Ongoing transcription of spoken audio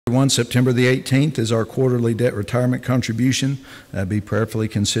September the 18th is our quarterly debt retirement contribution. Be prayerfully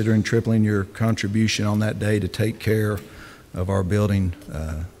considering tripling your contribution on that day to take care of our building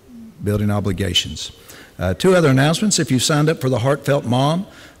obligations. Two other announcements. If you've signed up for the Heartfelt Mom,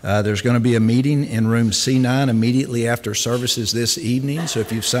 there's going to be a meeting in room C9 immediately after services this evening. So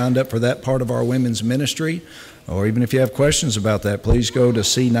if you've signed up for that part of our women's ministry, or even if you have questions about that, please go to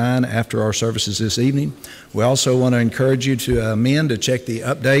C9 after our services this evening. We also want to encourage you to men to check the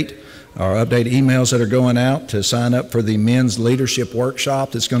update emails that are going out to sign up for the men's leadership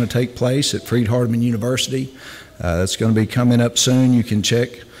workshop that's going to take place at Freed-Hardeman University. That's going to be coming up soon. You can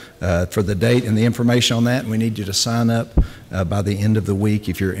check for the date and the information on that, and we need you to sign up by the end of the week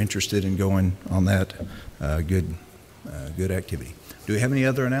if you're interested in going on that good activity. Do we have any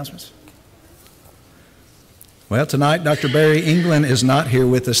other announcements? Well, tonight, Dr. Barry England is not here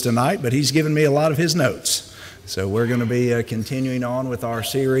with us tonight, but he's given me a lot of his notes. So we're going to be continuing on with our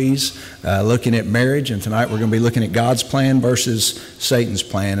series looking at marriage, and tonight we're going to be looking at God's plan versus Satan's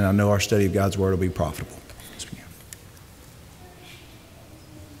plan, and I know our study of God's Word will be profitable. Let's begin.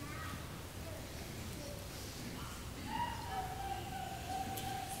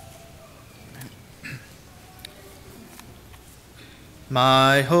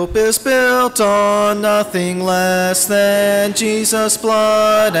 My hope is built on nothing less than Jesus'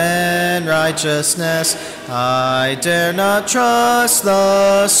 blood and righteousness. I dare not trust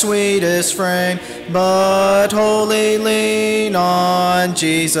the sweetest frame, but wholly lean on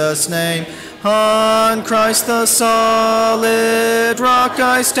Jesus' name. On Christ the solid rock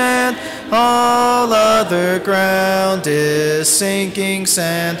I stand, all other ground is sinking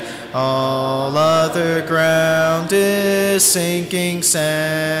sand. All other ground is sinking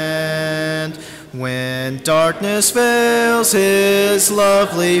sand. When darkness veils his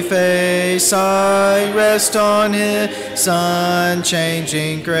lovely face, I rest on his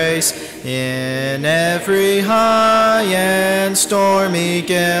unchanging grace. In every high and stormy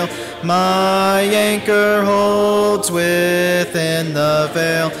gale, my anchor holds within the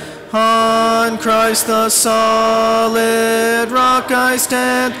veil. On Christ the solid rock I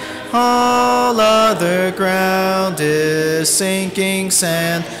stand, all other ground is sinking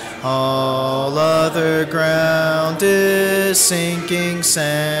sand. All other ground is sinking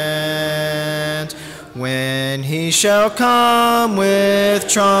sand. When he shall come with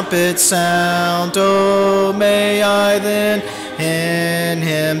trumpet sound, oh, may I then in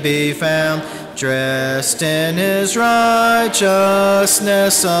him be found, dressed in his righteousness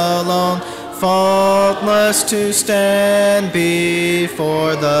alone, faultless to stand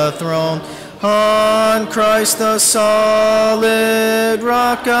before the throne. On Christ the solid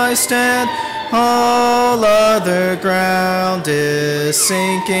rock I stand, all other ground is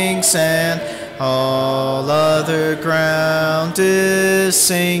sinking sand. All other ground is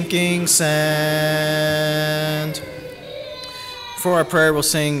sinking sand. For our prayer, we'll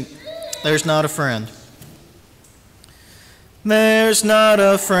sing, There's Not a Friend. There's not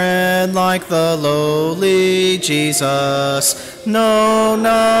a friend like the lowly Jesus, no,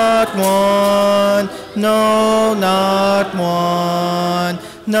 not one, no, not one.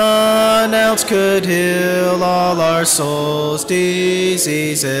 None else could heal all our soul's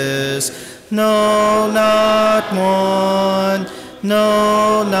diseases, no, not one,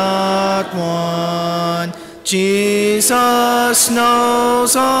 no, not one. Jesus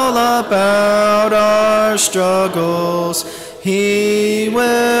knows all about our struggles. He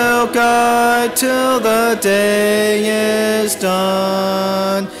will guide till the day is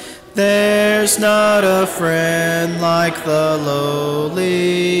done. There's not a friend like the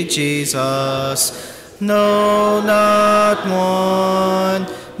lowly Jesus. No, not one.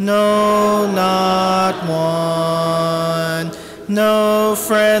 No, not one. No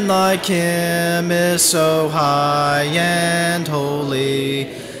friend like him is so high and holy.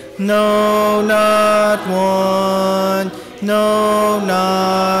 No, not one. No,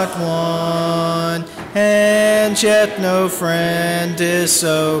 not one. And yet no friend is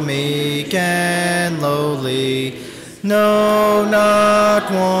so meek and lowly. No, not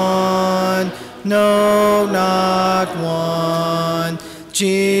one. No, not one.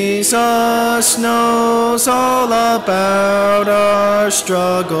 Jesus knows all about our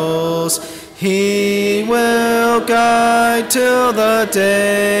struggles. He will guide till the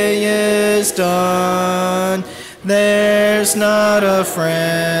day is done. There's not a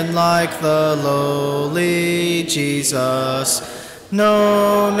friend like the lowly Jesus.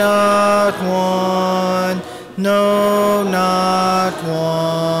 No, not one. No, not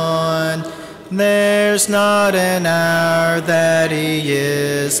one. There's not an hour that he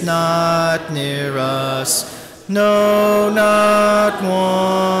is not near us. no, not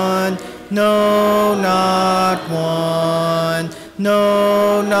one. No, not one.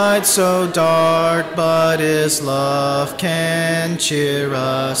 No night so dark, but his love can cheer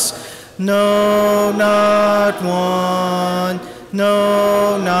us. No, not one.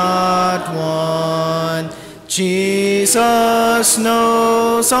 No, not one. Jesus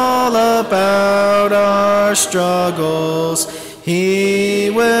knows all about our struggles. He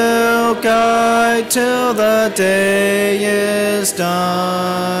will guide till the day is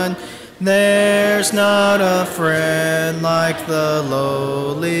done. There's not a friend like the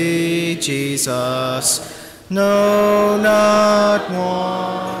lowly Jesus. No, not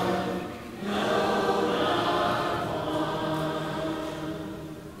one.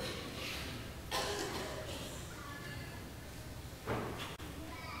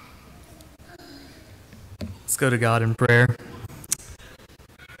 Let's go to God in prayer.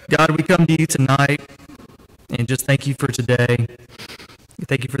 God, we come to you tonight and just thank you for today.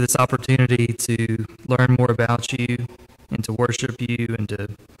 Thank you for this opportunity to learn more about you and to worship you and to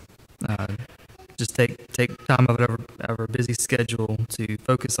just take time out of our busy schedule to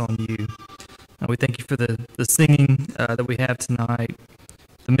focus on you. We thank you for the singing that we have tonight,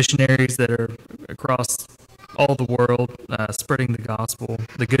 the missionaries that are across all the world spreading the gospel,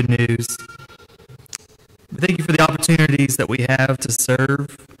 the good news. We thank you for the opportunities that we have to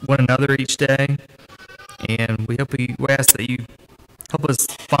serve one another each day, and we ask that you help us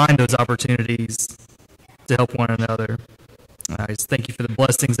find those opportunities to help one another. I just thank you for the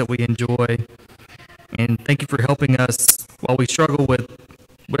blessings that we enjoy, and thank you for helping us while we struggle with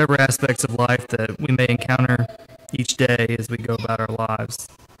whatever aspects of life that we may encounter each day as we go about our lives.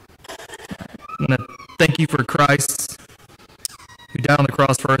 I want to thank you for Christ, who died on the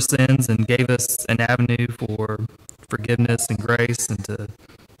cross for our sins and gave us an avenue for forgiveness and grace and to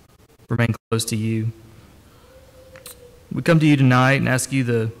remain close to you. We come to you tonight and ask you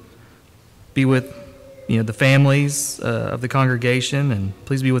to be with the families of the congregation, and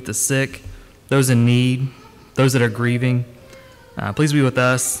please be with the sick, those in need, those that are grieving. Please be with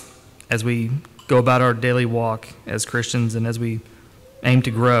us as we go about our daily walk as Christians and as we aim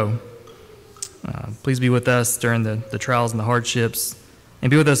to grow. Please be with us during the trials and the hardships, and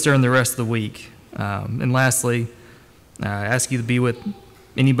be with us during the rest of the week. And lastly, I ask you to be with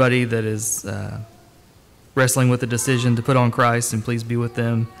anybody that is wrestling with the decision to put on Christ, and please be with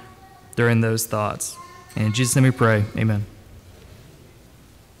them during those thoughts. And in Jesus' name we pray, amen.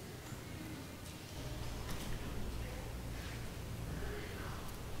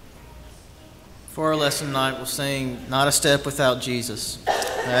 For our lesson tonight, we'll sing Not a Step Without Jesus.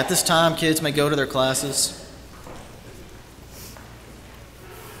 At this time, kids may go to their classes.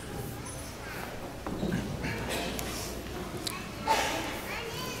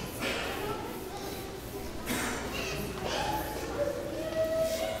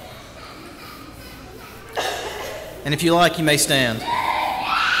 And if you like, you may stand.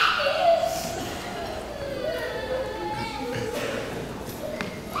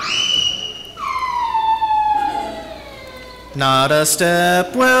 Not a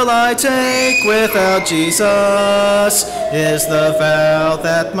step will I take without Jesus, is the vow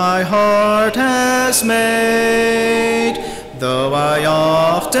that my heart has made. Though I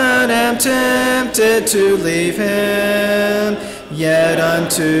often am tempted to leave him, yet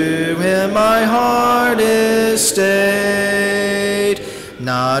unto him my heart is stayed.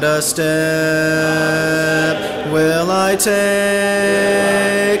 Not a step will I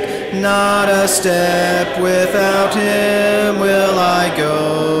take, not a step without him will I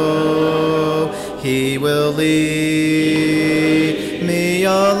go. He will lead me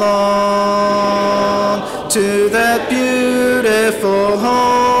along to that beautiful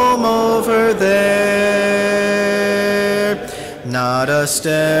home over there. Not a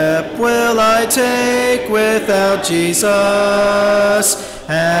step will I take without Jesus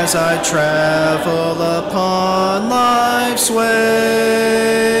as I travel upon life's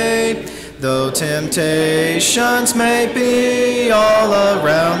way. Though temptations may be all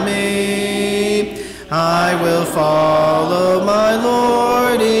around me, I will follow my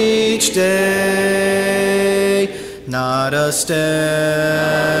Lord each day. Not a step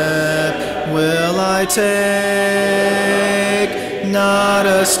will I take, not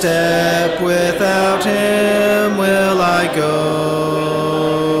a step without him will I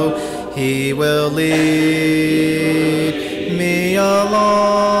go. He will lead me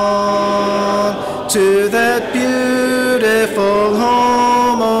along to that beautiful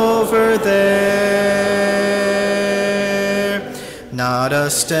home over there. Not a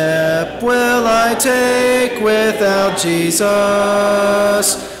step will I take without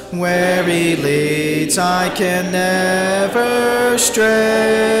Jesus. Where he leads, I can never stray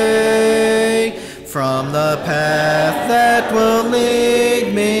from the path that will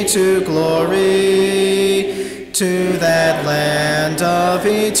lead me to glory, to that land of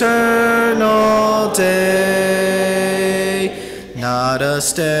eternal day. Not a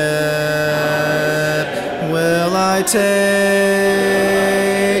step will I take,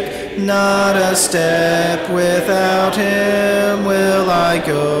 not a step without him will I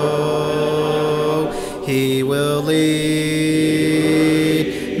go. He will lead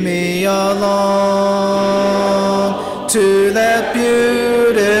me along to that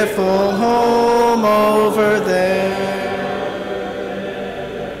beautiful home over there.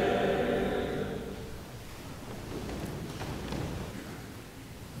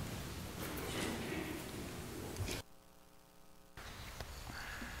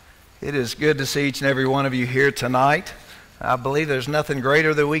 It is good to see each and every one of you here tonight. I believe there's nothing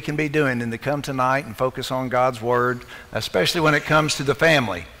greater that we can be doing than to come tonight and focus on God's Word, especially when it comes to the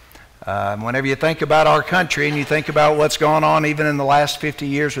family. Whenever you think about our country and you think about what's gone on even in the last 50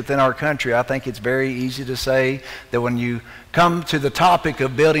 years within our country, I think it's very easy to say that when you come to the topic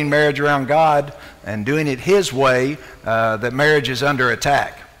of building marriage around God and doing it His way, that marriage is under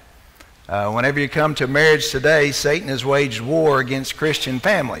attack. Whenever you come to marriage today, Satan has waged war against Christian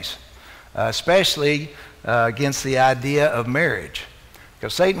families, especially against the idea of marriage.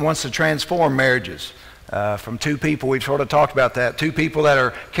 Because Satan wants to transform marriages from two people. We've sort of talked about that. Two people that are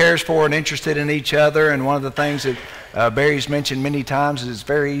cares for and interested in each other. And one of the things that Barry's mentioned many times is it's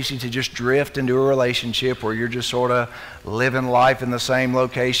very easy to just drift into a relationship where you're just sort of living life in the same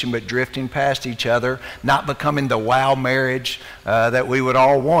location but drifting past each other, not becoming the wow marriage that we would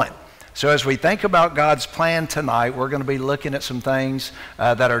all want. So as we think about God's plan tonight, we're going to be looking at some things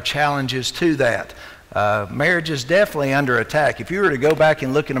that are challenges to that. Marriage is definitely under attack. If you were to go back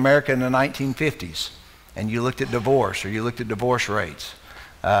and look in America in the 1950s and you looked at divorce or you looked at divorce rates,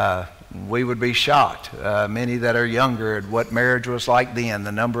 we would be shocked, many that are younger, at what marriage was like then,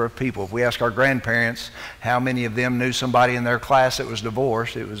 the number of people. If we ask our grandparents how many of them knew somebody in their class that was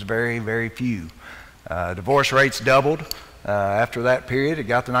divorced, it was very, very few. Divorce rates doubled. After that period, it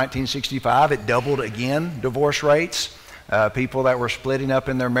got to 1965, it doubled again, divorce rates, people that were splitting up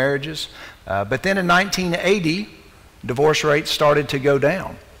in their marriages. But then in 1980, divorce rates started to go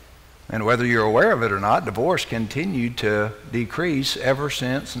down. And whether you're aware of it or not, divorce continued to decrease ever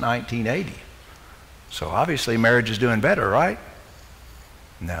since 1980. So obviously marriage is doing better, right?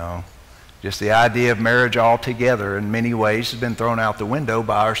 No. Just the idea of marriage altogether in many ways has been thrown out the window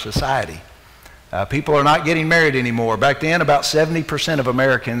by our society. People are not getting married anymore. Back then, about 70% of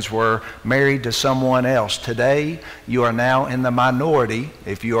Americans were married to someone else. Today, you are now in the minority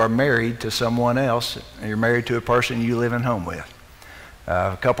if you are married to someone else and you're married to a person you live in home with.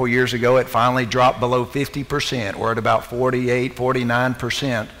 A couple years ago, it finally dropped below 50%. We're at about 48,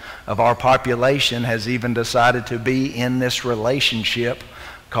 49% of our population has even decided to be in this relationship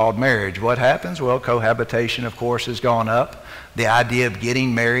called marriage. What happens? Well, cohabitation, of course, has gone up. The idea of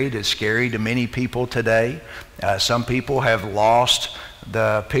getting married is scary to many people today. Some people have lost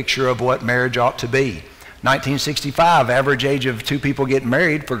the picture of what marriage ought to be. 1965, average age of two people getting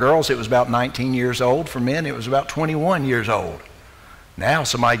married. For girls, it was about 19 years old. For men, it was about 21 years old. Now,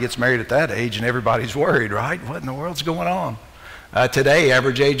 somebody gets married at that age and everybody's worried, right? What in the world's going on? Today,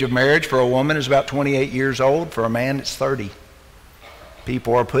 average age of marriage for a woman is about 28 years old. For a man, it's 30.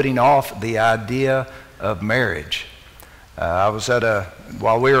 People are putting off the idea of marriage. I was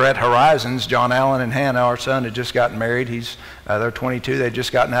while we were at Horizons, John Allen and Hannah, our son, had just gotten married. They're 22. They'd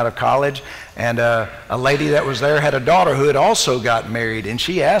just gotten out of college. And a lady that was there had a daughter who had also gotten married. And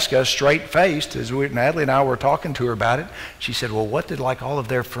she asked us straight-faced, as Natalie and I were talking to her about it, she said, well, what did like all of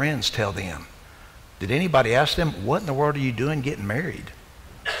their friends tell them? Did anybody ask them, what in the world are you doing getting married?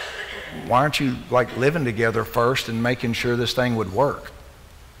 Why aren't you like living together first and making sure this thing would work?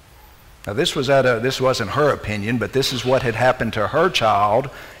 Now this wasn't her opinion, but this is what had happened to her child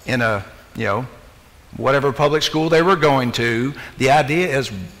in whatever public school they were going to. The idea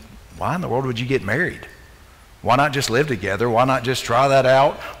is, why in the world would you get married? Why not just live together? Why not just try that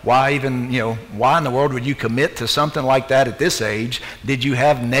out? Why even, why in the world would you commit to something like that at this age? Did you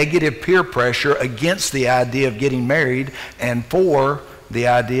have negative peer pressure against the idea of getting married and for the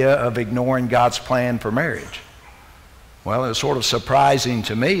idea of ignoring God's plan for marriage? Well, it was sort of surprising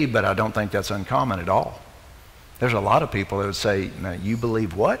to me, but I don't think that's uncommon at all. There's a lot of people that would say, now, you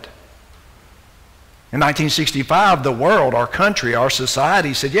believe what? In 1965, the world, our country, our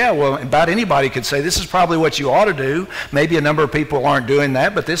society said, yeah, well, about anybody could say this is probably what you ought to do. Maybe a number of people aren't doing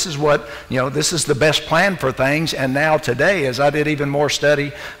that, but this is what, this is the best plan for things. And now today, as I did even more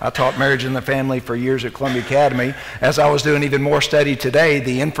study, I taught marriage and the family for years at Columbia Academy. As I was doing even more study today,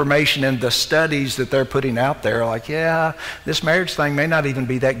 the information and the studies that they're putting out there are like, yeah, this marriage thing may not even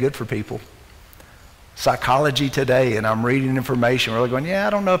be that good for people. Psychology Today, and I'm reading information, really going, yeah, I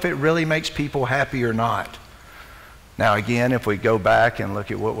don't know if it really makes people happy or not. Now again, if we go back and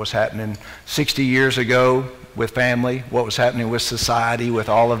look at what was happening 60 years ago with family, what was happening with society, with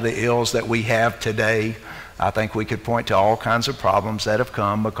all of the ills that we have today, I think we could point to all kinds of problems that have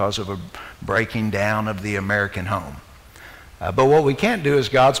come because of a breaking down of the American home. But what we can't do as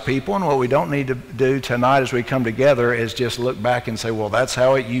God's people, and what we don't need to do tonight as we come together, is just look back and say, well, that's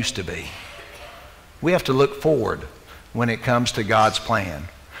how it used to be. We have to look forward when it comes to God's plan.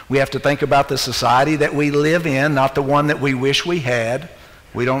 We have to think about the society that we live in, not the one that we wish we had.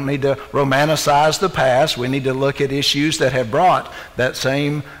 We don't need to romanticize the past. We need to look at issues that have brought that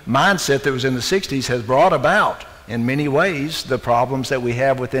same mindset that was in the 60s has brought about, in many ways, the problems that we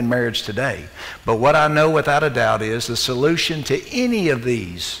have within marriage today. But what I know without a doubt is the solution to any of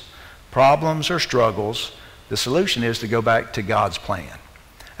these problems or struggles, the solution is to go back to God's plan.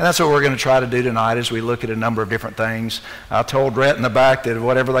 And that's what we're going to try to do tonight as we look at a number of different things. I told Rhett in the back that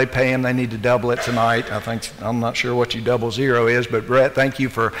whatever they pay him, they need to double it tonight. I'm not sure what you double zero is, but Rhett, thank you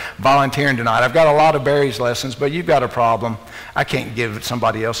for volunteering tonight. I've got a lot of Barry's lessons, but you've got a problem. I can't give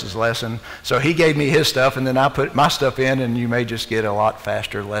somebody else's lesson. So he gave me his stuff, and then I put my stuff in, and you may just get a lot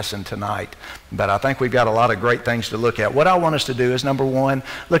faster lesson tonight. But I think we've got a lot of great things to look at. What I want us to do is, number one,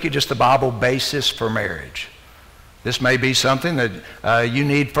 look at just the Bible basis for marriage. This may be something that you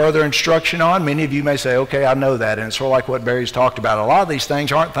need further instruction on. Many of you may say, okay, I know that. And it's sort of like what Barry's talked about. A lot of these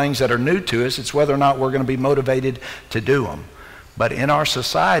things aren't things that are new to us. It's whether or not we're going to be motivated to do them. But in our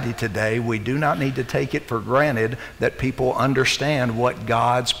society today, we do not need to take it for granted that people understand what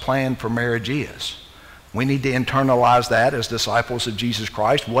God's plan for marriage is. We need to internalize that as disciples of Jesus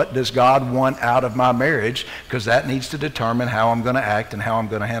Christ. What does God want out of my marriage? Because that needs to determine how I'm going to act and how I'm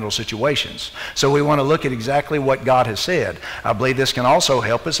going to handle situations. So we want to look at exactly what God has said. I believe this can also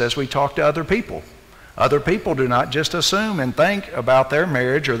help us as we talk to other people. Other people do not just assume and think about their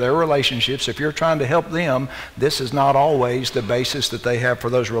marriage or their relationships. If you're trying to help them, this is not always the basis that they have for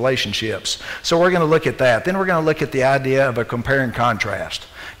those relationships. So we're going to look at that. Then we're going to look at the idea of a compare and contrast.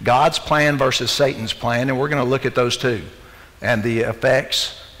 God's plan versus Satan's plan, and we're going to look at those two and the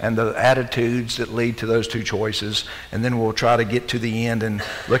effects and the attitudes that lead to those two choices. And then we'll try to get to the end and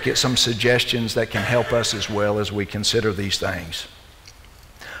look at some suggestions that can help us as well as we consider these things.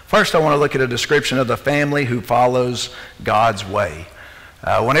 First, I want to look at a description of the family who follows God's way.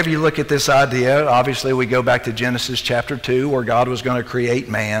 Whenever you look at this idea, obviously we go back to Genesis chapter 2 where God was going to create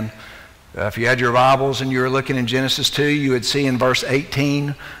man. If you had your Bibles and you were looking in Genesis 2, you would see in verse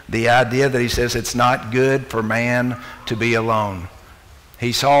 18 the idea that he says it's not good for man to be alone.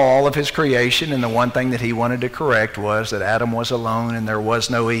 He saw all of his creation, and the one thing that he wanted to correct was that Adam was alone and there was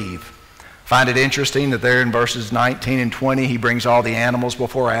no Eve. Find it interesting that there in verses 19 and 20, he brings all the animals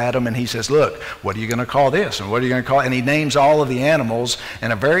before Adam, and he says, look, what are you going to call this? And what are you going to call it? And he names all of the animals,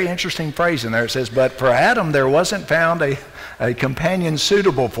 and a very interesting phrase in there. It says, but for Adam, there wasn't found a companion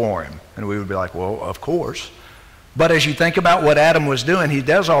suitable for him. And we would be like, well, of course. But as you think about what Adam was doing, he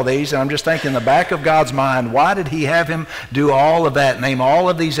does all these, and I'm just thinking in the back of God's mind, why did he have him do all of that, name all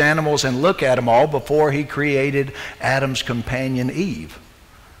of these animals and look at them all before he created Adam's companion Eve?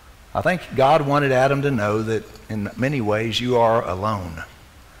 I think God wanted Adam to know that in many ways you are alone.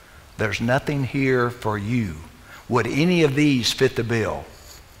 There's nothing here for you. Would any of these fit the bill?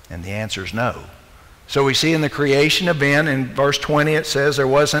 And the answer is no. So we see in the creation event in verse 20 it says there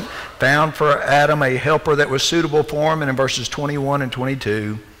wasn't found for Adam a helper that was suitable for him. And in verses 21 and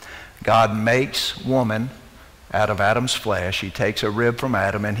 22, God makes woman out of Adam's flesh. He takes a rib from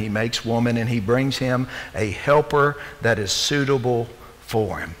Adam and he makes woman and he brings him a helper that is suitable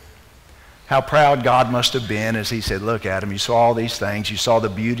for him. How proud God must have been as he said, look, Adam, you saw all these things. You saw the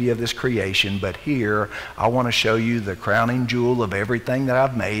beauty of this creation, but here I want to show you the crowning jewel of everything that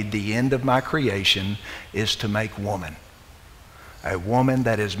I've made. The end of my creation is to make woman. A woman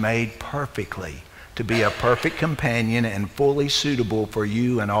that is made perfectly to be a perfect companion and fully suitable for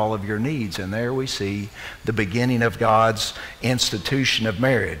you and all of your needs. And there we see the beginning of God's institution of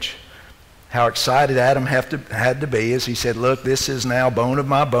marriage. How excited Adam had to be as he said, look, this is now bone of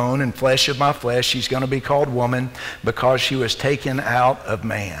my bone and flesh of my flesh. She's going to be called woman because she was taken out of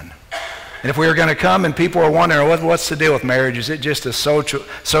man. And if we were going to come and people are wondering, what's the deal with marriage? Is it just a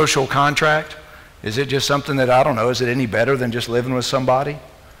social contract? Is it just something that, I don't know, is it any better than just living with somebody?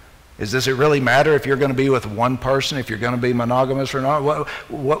 Does it really matter if you're going to be with one person, if you're going to be monogamous or not?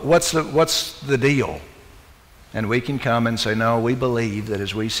 What's the deal? And we can come and say, no, we believe that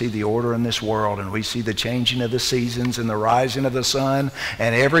as we see the order in this world and we see the changing of the seasons and the rising of the sun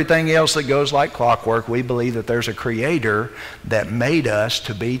and everything else that goes like clockwork, we believe that there's a creator that made us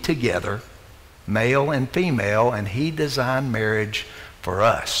to be together, male and female, and he designed marriage for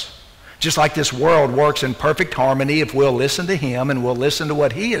us. Just like this world works in perfect harmony, if we'll listen to him and we'll listen to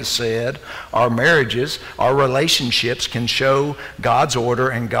what he has said, our marriages, our relationships can show God's order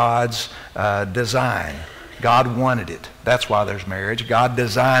and God's design. God wanted it. That's why there's marriage. God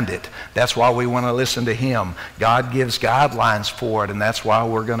designed it. That's why we want to listen to him. God gives guidelines for it, and that's why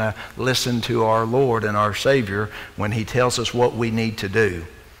we're going to listen to our Lord and our Savior when he tells us what we need to do.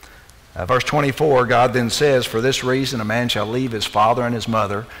 Verse 24, God then says, for this reason a man shall leave his father and his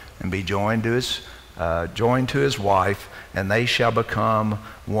mother and be joined to his wife, and they shall become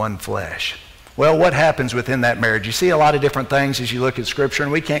one flesh. Well, what happens within that marriage? You see a lot of different things as you look at Scripture,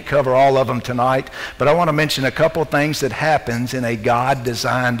 and we can't cover all of them tonight, but I want to mention a couple things that happens in a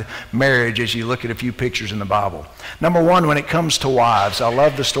God-designed marriage as you look at a few pictures in the Bible. Number one, when it comes to wives, I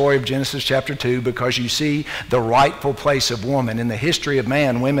love the story of Genesis chapter 2 because you see the rightful place of woman. In the history of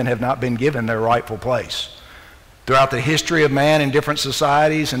man, women have not been given their rightful place. Throughout the history of man in different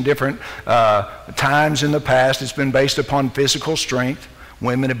societies and different times in the past, it's been based upon physical strength.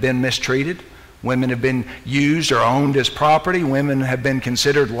 Women have been mistreated. Women have been used or owned as property. Women have been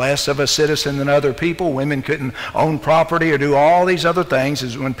considered less of a citizen than other people. Women couldn't own property or do all these other things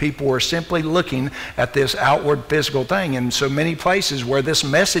as when people were simply looking at this outward physical thing. And so many places where this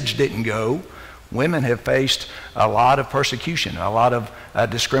message didn't go, women have faced a lot of persecution, a lot of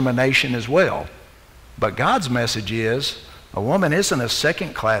discrimination as well. But God's message is a woman isn't a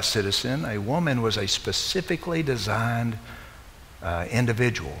second-class citizen. A woman was a specifically designed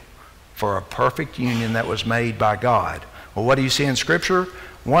individual for a perfect union that was made by God. Well, what do you see in Scripture?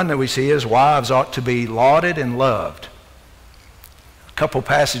 One that we see is wives ought to be lauded and loved. A couple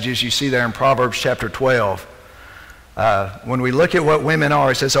passages you see there in Proverbs chapter 12. When we look at what women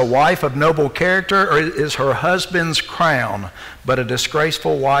are, it says, a wife of noble character is her husband's crown, but a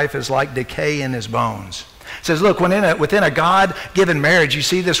disgraceful wife is like decay in his bones. It says, look, within a God-given marriage, you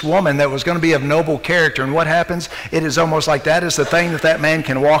see this woman that was going to be of noble character, and what happens? It is almost like that is the thing that man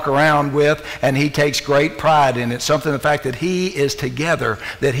can walk around with, and he takes great pride in it. Something, the fact that he is together,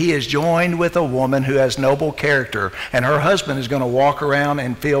 that he is joined with a woman who has noble character, and her husband is going to walk around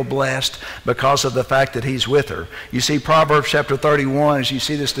and feel blessed because of the fact that he's with her. You see Proverbs chapter 31, as you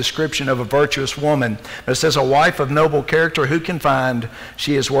see this description of a virtuous woman. It says, a wife of noble character, who can find?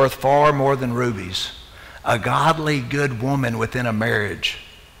 She is worth far more than rubies. A godly, good woman within a marriage,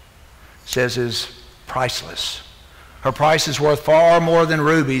 says, is priceless. Her price is worth far more than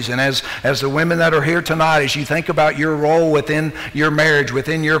rubies. And as the women that are here tonight, as you think about your role within your marriage,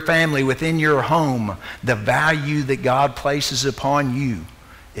 within your family, within your home, the value that God places upon you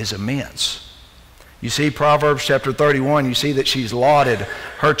is immense. You see Proverbs chapter 31, you see that she's lauded.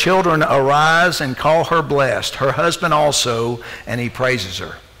 Her children arise and call her blessed. Her husband also, and he praises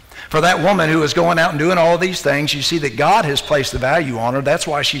her. For that woman who is going out and doing all these things, you see that God has placed the value on her. That's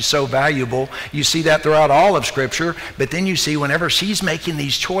why she's so valuable. You see that throughout all of Scripture. But then you see whenever she's making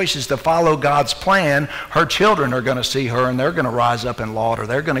these choices to follow God's plan, her children are going to see her and they're going to rise up and laud her.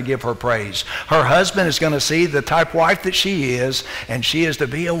 They're going to give her praise. Her husband is going to see the type wife that she is, and she is to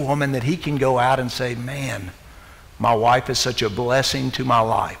be a woman that he can go out and say, man, my wife is such a blessing to my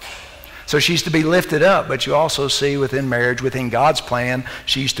life. So she's to be lifted up, but you also see within marriage, within God's plan,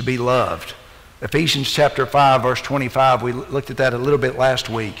 she's to be loved. Ephesians chapter 5, verse 25, we looked at that a little bit last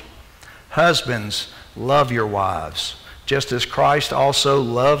week. Husbands, love your wives, just as Christ also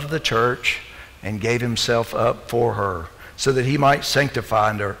loved the church and gave himself up for her, so that he might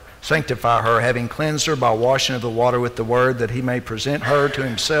sanctify her, having cleansed her by washing of the water with the word, that he may present her to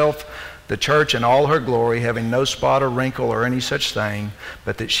himself, the church in all her glory, having no spot or wrinkle or any such thing,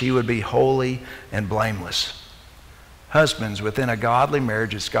 but that she would be holy and blameless. Husbands, within a godly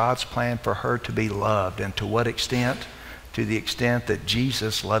marriage, it's God's plan for her to be loved. And to what extent? To the extent that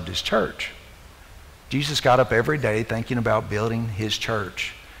Jesus loved his church. Jesus got up every day thinking about building his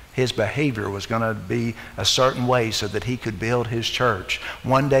church. His behavior was going to be a certain way so that he could build his church.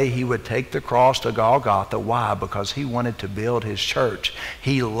 One day he would take the cross to Golgotha. Why? Because he wanted to build his church.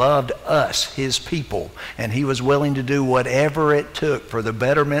 He loved us, his people, and he was willing to do whatever it took for the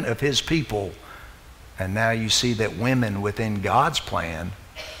betterment of his people. And now you see that women within God's plan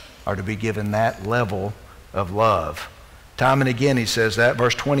are to be given that level of love. Time and again he says that.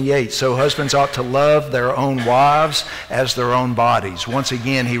 Verse 28, so husbands ought to love their own wives as their own bodies. Once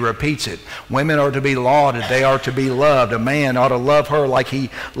again he repeats it. Women are to be lauded. They are to be loved. A man ought to love her like he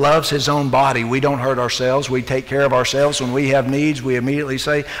loves his own body. We don't hurt ourselves. We take care of ourselves. When we have needs, we immediately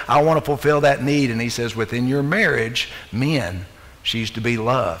say, I want to fulfill that need. And he says, within your marriage, men, she's to be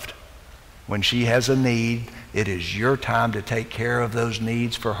loved. When she has a need, it is your time to take care of those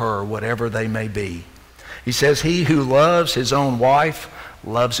needs for her, whatever they may be. He says, he who loves his own wife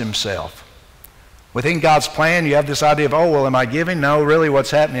loves himself. Within God's plan, you have this idea of, oh, well, am I giving? No, really what's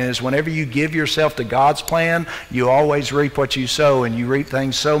happening is whenever you give yourself to God's plan, you always reap what you sow, and you reap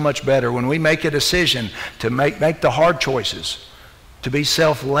things so much better. When we make a decision to make the hard choices, to be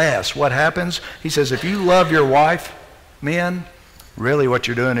selfless, what happens? He says, if you love your wife, men, really what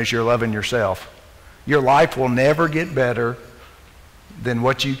you're doing is you're loving yourself. Your life will never get better than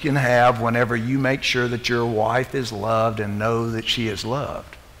what you can have whenever you make sure that your wife is loved and know that she is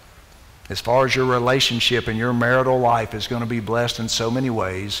loved. As far as your relationship and your marital life is going to be blessed in so many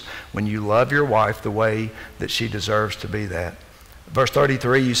ways when you love your wife the way that she deserves to be that. Verse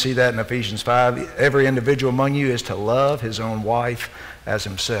 33, you see that in Ephesians 5. Every individual among you is to love his own wife as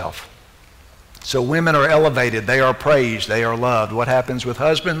himself. So women are elevated, they are praised, they are loved. What happens with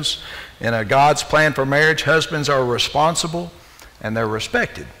husbands? In a God's plan for marriage, husbands are responsible and they're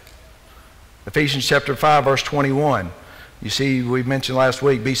respected. Ephesians chapter 5, verse 21. You see, we mentioned last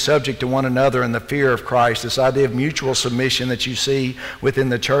week, be subject to one another in the fear of Christ. This idea of mutual submission that you see within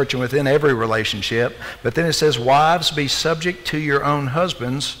the church and within every relationship. But then it says, wives, be subject to your own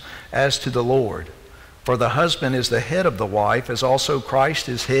husbands as to the Lord. For the husband is the head of the wife, as also Christ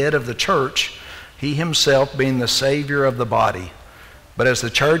is head of the church, he himself being the Savior of the body. But as the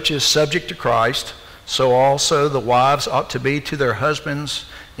church is subject to Christ, so also the wives ought to be to their husbands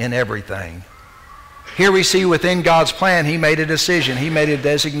in everything. Here we see within God's plan, he made a decision. He made a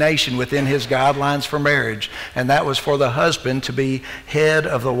designation within his guidelines for marriage, and that was for the husband to be head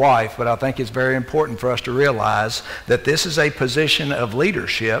of the wife. But I think it's very important for us to realize that this is a position of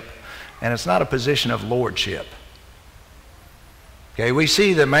leadership, and it's not a position of lordship. Okay, we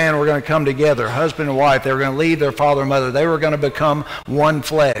see that, man, we're going to come together, husband and wife. They were going to leave their father and mother. They were going to become one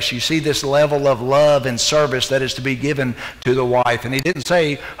flesh. You see this level of love and service that is to be given to the wife. And he didn't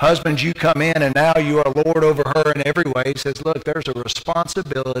say, husbands, you come in and now you are Lord over her in every way. He says, look, there's a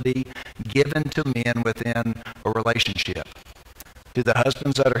responsibility given to men within a relationship. To the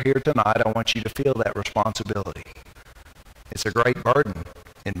husbands that are here tonight, I want you to feel that responsibility. It's a great burden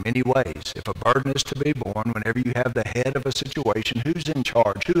in many ways. If a burden is to be borne, whenever you have the head of a situation, who's in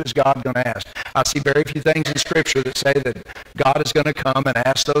charge? Who is God going to ask? I see very few things in Scripture that say that God is going to come and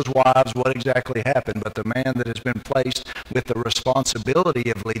ask those wives what exactly happened, but the man that has been placed with the responsibility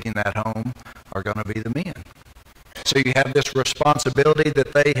of leading that home are going to be the men. So you have this responsibility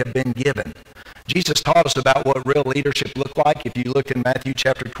that they have been given. Jesus taught us about what real leadership looked like. If you look in Matthew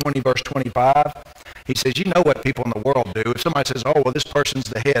chapter 20, verse 25, he says, you know what people in the world do. If somebody says, oh, well, this person's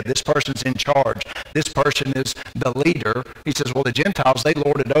the head, this person's in charge, this person is the leader, he says, well, the Gentiles, they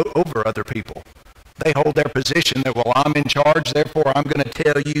lord it over other people. They hold their position that, well, I'm in charge, therefore I'm going to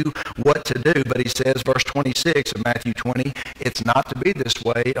tell you what to do. But he says, verse 26 of Matthew 20, it's not to be this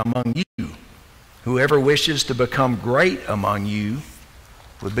way among you. Whoever wishes to become great among you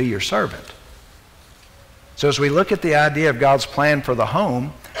would be your servant. So as we look at the idea of God's plan for the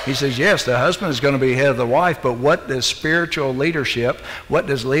home, he says, yes, the husband is going to be head of the wife, but what does spiritual leadership, what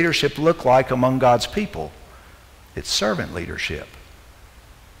does leadership look like among God's people? It's servant leadership.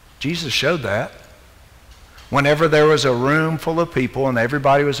 Jesus showed that. Whenever there was a room full of people and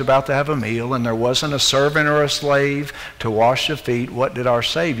everybody was about to have a meal and there wasn't a servant or a slave to wash the feet, what did our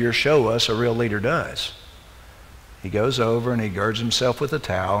Savior show us a real leader does? He goes over and he girds himself with a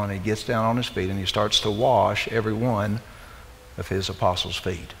towel and he gets down on his feet and he starts to wash every one of his apostles'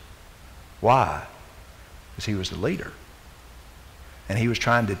 feet. Why? Because he was the leader. And he was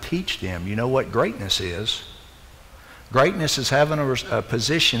trying to teach them, you know what greatness is? Greatness is having a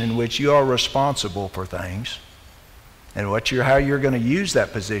position in which you are responsible for things. And how you're going to use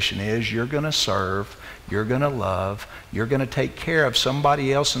that position is you're going to serve, you're going to love, you're going to take care of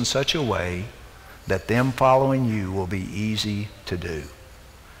somebody else in such a way that them following you will be easy to do.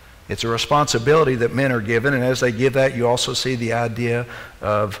 It's a responsibility that men are given, and as they give that, you also see the idea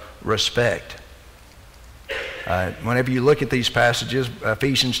of respect. Whenever you look at these passages,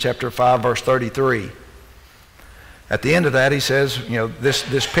 Ephesians chapter 5, verse 33, At the end of that, he says,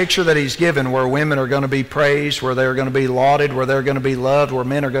 this picture that he's given where women are going to be praised, where they're going to be lauded, where they're going to be loved, where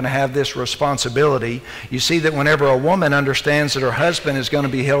men are going to have this responsibility. You see that whenever a woman understands that her husband is going to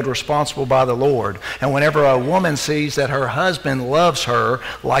be held responsible by the Lord, and whenever a woman sees that her husband loves her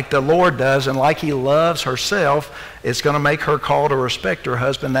like the Lord does and like he loves herself, it's going to make her call to respect her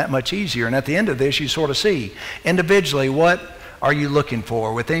husband that much easier. And at the end of this, you sort of see individually what are you looking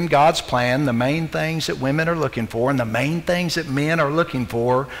for? Within God's plan, the main things that women are looking for and the main things that men are looking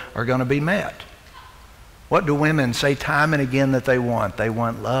for are going to be met. What do women say time and again that they want? They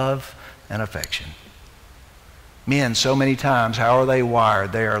want love and affection. Men, so many times, how are they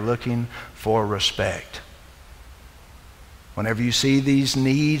wired? They are looking for respect. Whenever you see these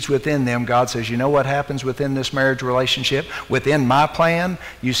needs within them, God says, you know what happens within this marriage relationship? Within my plan,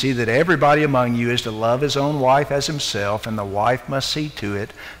 you see that everybody among you is to love his own wife as himself, and the wife must see to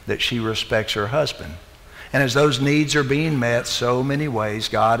it that she respects her husband. And as those needs are being met so many ways,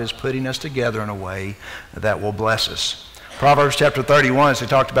 God is putting us together in a way that will bless us. Proverbs chapter 31, as they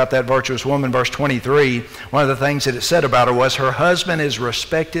talked about that virtuous woman, verse 23, one of the things that it said about her was, her husband is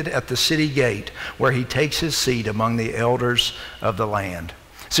respected at the city gate, where he takes his seat among the elders of the land.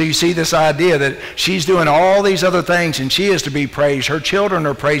 So you see this idea that she's doing all these other things and she is to be praised. Her children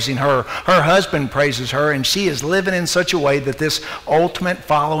are praising her. Her husband praises her, and she is living in such a way that this ultimate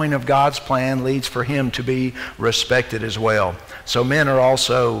following of God's plan leads for him to be respected as well. So men are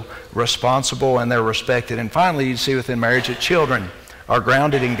also responsible and they're respected. And finally, you see within marriage that children are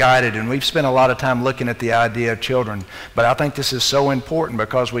grounded and guided. And we've spent a lot of time looking at the idea of children. But I think this is so important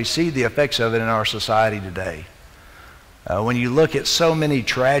because we see the effects of it in our society today. When you look at so many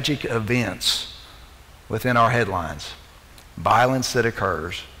tragic events within our headlines, violence that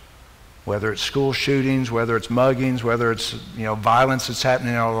occurs, whether it's school shootings, whether it's muggings, whether it's violence that's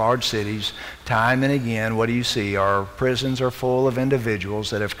happening in our large cities, time and again, what do you see? Our prisons are full of individuals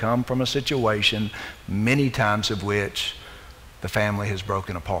that have come from a situation, many times of which the family has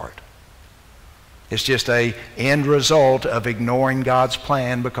broken apart. It's just an end result of ignoring God's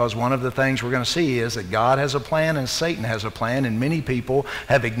plan, because one of the things we're going to see is that God has a plan and Satan has a plan, and many people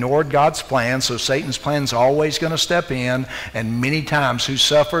have ignored God's plan, so Satan's plan is always going to step in, and many times who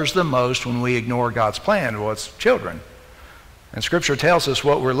suffers the most when we ignore God's plan? Well, it's children. And Scripture tells us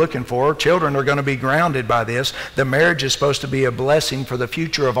what we're looking for. Children are going to be grounded by this. The marriage is supposed to be a blessing for the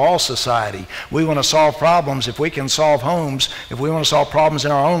future of all society. We want to solve problems. If we can solve homes, if we want to solve problems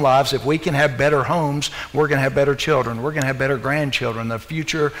in our own lives, if we can have better homes, we're going to have better children. We're going to have better grandchildren. The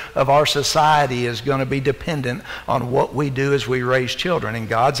future of our society is going to be dependent on what we do as we raise children. And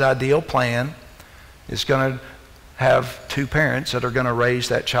God's ideal plan is going to have two parents that are going to raise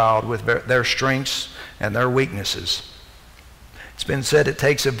that child with their strengths and their weaknesses. It's been said it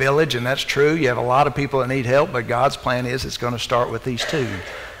takes a village, and that's true. You have a lot of people that need help, but God's plan is it's going to start with these two,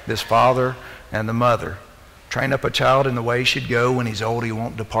 this father and the mother. Train up a child in the way he should go. When he's old, he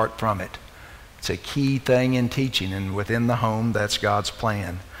won't depart from it. It's a key thing in teaching, and within the home, that's God's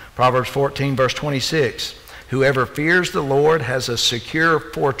plan. Proverbs 14, verse 26, whoever fears the Lord has a secure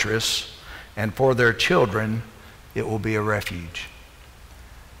fortress, and for their children it will be a refuge.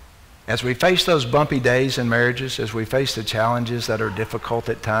 As we face those bumpy days in marriages, as we face the challenges that are difficult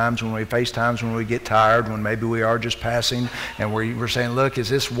at times, when we face times when we get tired, when maybe we are just passing, and we're saying, look, is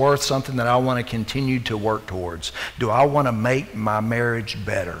this worth something that I want to continue to work towards? Do I want to make my marriage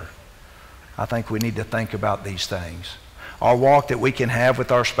better? I think we need to think about these things. Our walk that we can have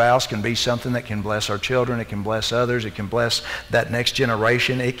with our spouse can be something that can bless our children, it can bless others, it can bless that next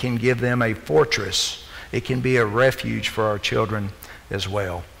generation, it can give them a fortress, it can be a refuge for our children as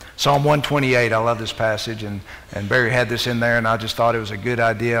well. Psalm 128, I love this passage, and Barry had this in there, and I just thought it was a good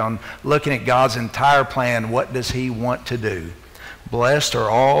idea on looking at God's entire plan. What does he want to do? Blessed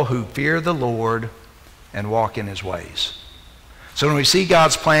are all who fear the Lord and walk in his ways. So when we see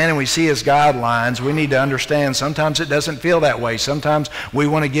God's plan and we see his guidelines, we need to understand sometimes it doesn't feel that way. Sometimes we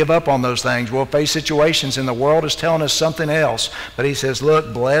want to give up on those things. We'll face situations and the world is telling us something else. But he says,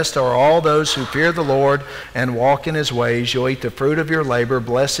 look, blessed are all those who fear the Lord and walk in his ways. You'll eat the fruit of your labor.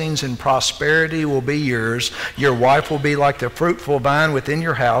 Blessings and prosperity will be yours. Your wife will be like the fruitful vine within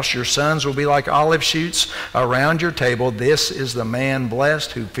your house. Your sons will be like olive shoots around your table. This is the man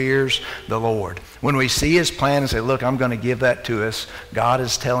blessed who fears the Lord. When we see his plan and say, look, I'm going to give that to us, God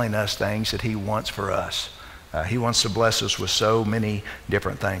is telling us things that he wants for us. He wants to bless us with so many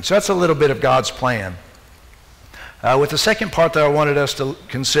different things. So that's a little bit of God's plan. With the second part that I wanted us to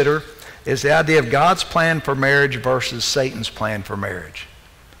consider is the idea of God's plan for marriage versus Satan's plan for marriage.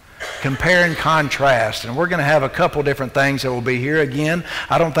 compare and contrast. And we're going to have a couple different things that will be here. Again,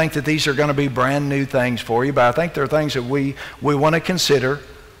 I don't think that these are going to be brand new things for you, but I think they're things that we want to consider.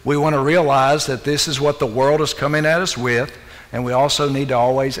 We want to realize that this is what the world is coming at us with, and we also need to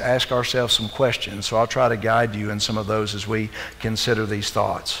always ask ourselves some questions. So I'll try to guide you in some of those as we consider these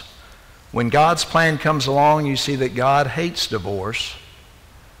thoughts. When God's plan comes along, you see that God hates divorce.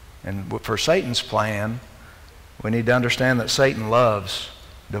 And for Satan's plan, we need to understand that Satan loves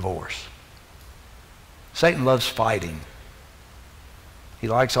divorce. Satan loves fighting. He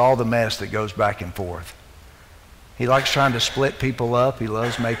likes all the mess that goes back and forth. He likes trying to split people up. He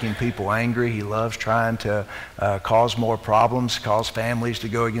loves making people angry. He loves trying to cause more problems, cause families to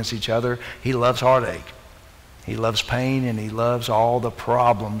go against each other. He loves heartache. He loves pain, and he loves all the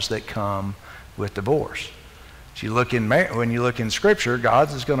problems that come with divorce. When you look in Scripture,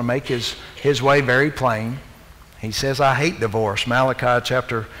 God is going to make his way very plain. He says, I hate divorce. Malachi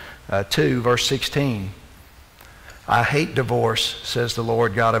chapter 2, verse 16. I hate divorce, says the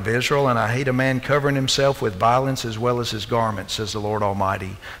Lord God of Israel, and I hate a man covering himself with violence as well as his garment, says the Lord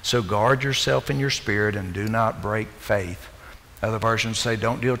Almighty. So guard yourself in your spirit and do not break faith. Other versions say,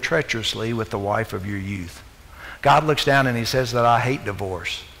 don't deal treacherously with the wife of your youth. God looks down and he says that I hate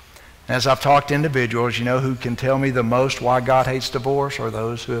divorce. And as I've talked to individuals, you know who can tell me the most why God hates divorce? Are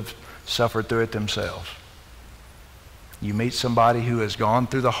those who have suffered through it themselves. You meet somebody who has gone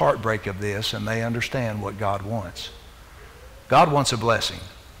through the heartbreak of this, and they understand what God wants. God wants a blessing.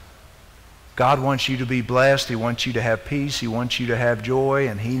 God wants you to be blessed. He wants you to have peace. He wants you to have joy.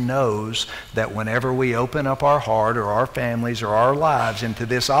 And he knows that whenever we open up our heart or our families or our lives into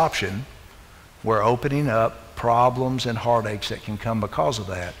this option, we're opening up problems and heartaches that can come because of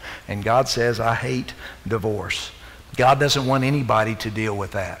that. And God says, I hate divorce. God doesn't want anybody to deal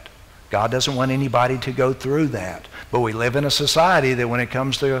with that. God doesn't want anybody to go through that. But we live in a society that when it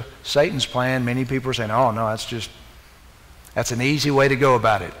comes to Satan's plan, many people are saying, oh no, that's an easy way to go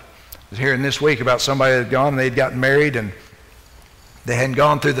about it. I was hearing this week about somebody that had gone and they'd gotten married and they hadn't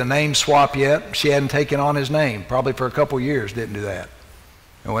gone through the name swap yet. She hadn't taken on his name, probably for a couple years, didn't do that.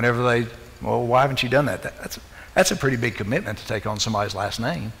 And whenever well, why haven't you done that? That's a pretty big commitment to take on somebody's last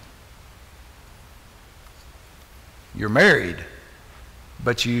name. You're married,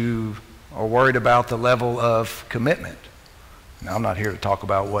 but you are worried about the level of commitment. Now, I'm not here to talk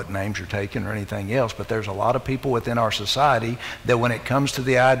about what names you're taking or anything else, but there's a lot of people within our society that when it comes to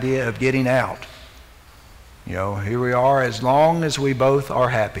the idea of getting out, you know, here we are as long as we both are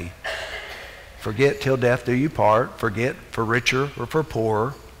happy. Forget till death do you part. Forget for richer or for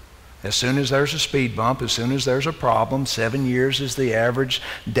poorer. As soon as there's a speed bump, as soon as there's a problem, 7 years is the average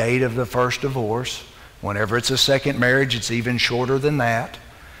date of the first divorce. Whenever it's a second marriage, it's even shorter than that.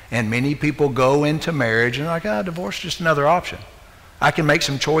 And many people go into marriage and are like, divorce is just another option. I can make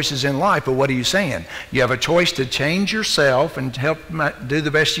some choices in life, but what are you saying? You have a choice to change yourself and help do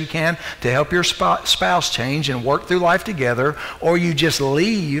the best you can to help your spouse change and work through life together, or you just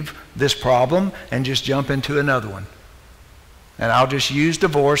leave this problem and just jump into another one. And I'll just use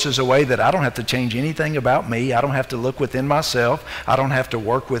divorce as a way that I don't have to change anything about me. I don't have to look within myself. I don't have to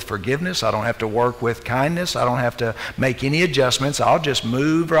work with forgiveness. I don't have to work with kindness. I don't have to make any adjustments. I'll just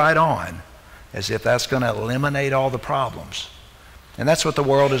move right on as if that's going to eliminate all the problems. And that's what the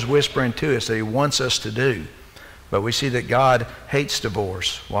world is whispering to us that he wants us to do. But we see that God hates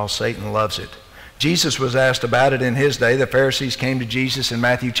divorce while Satan loves it. Jesus was asked about it in his day. The Pharisees came to Jesus in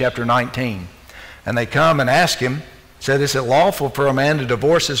Matthew chapter 19. And they come and ask him, said, is it lawful for a man to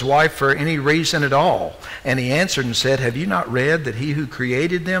divorce his wife for any reason at all? And he answered and said, have you not read that he who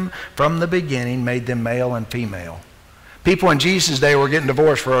created them from the beginning made them male and female? People in Jesus' day were getting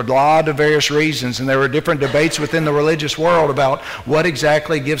divorced for a lot of various reasons, and there were different debates within the religious world about what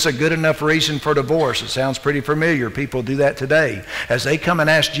exactly gives a good enough reason for divorce. It sounds pretty familiar. People do that today. As they come and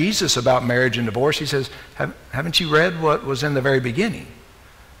ask Jesus about marriage and divorce, he says, haven't you read what was in the very beginning?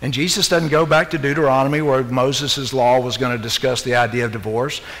 And Jesus doesn't go back to Deuteronomy where Moses' law was going to discuss the idea of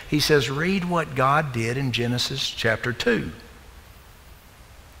divorce. He says, read what God did in Genesis chapter 2.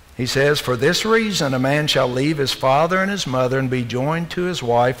 He says, for this reason a man shall leave his father and his mother and be joined to his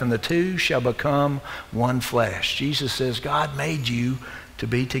wife, and the two shall become one flesh. Jesus says, God made you to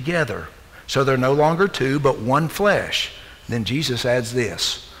be together. So they're no longer two, but one flesh. Then Jesus adds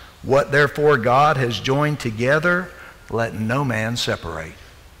this, what therefore God has joined together, let no man separate.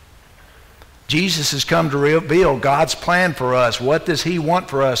 Jesus has come to reveal God's plan for us. What does he want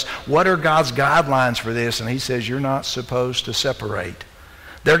for us? What are God's guidelines for this? And he says, you're not supposed to separate.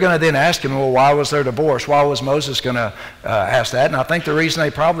 They're going to then ask him, well, why was there divorce? Why was Moses going to ask that? And I think the reason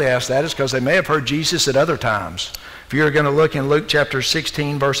they probably asked that is because they may have heard Jesus at other times If you're going to look in Luke chapter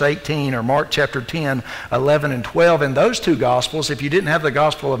 16, verse 18, or Mark chapter 10, 11, and 12, in those two Gospels, if you didn't have the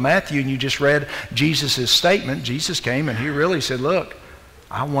Gospel of Matthew and you just read Jesus' statement, Jesus came and he really said, look,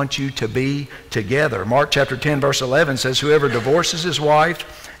 I want you to be together. Mark chapter 10, verse 11 says, whoever divorces his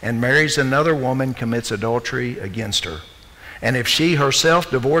wife and marries another woman commits adultery against her. And if she herself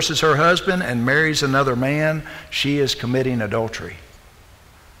divorces her husband and marries another man, she is committing adultery.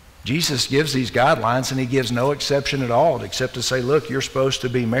 Jesus gives these guidelines and he gives no exception at all except to say, look, you're supposed to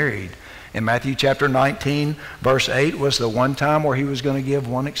be married. In Matthew chapter 19, verse 8 was the one time where he was going to give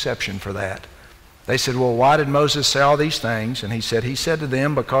one exception for that. They said, well, why did Moses say all these things? And he said to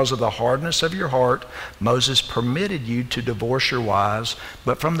them, because of the hardness of your heart, Moses permitted you to divorce your wives,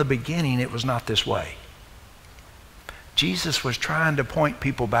 but from the beginning it was not this way. Jesus was trying to point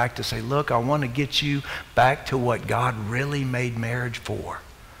people back to say, look, I want to get you back to what God really made marriage for.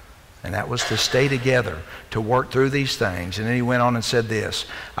 And that was to stay together, to work through these things. And then he went on and said this,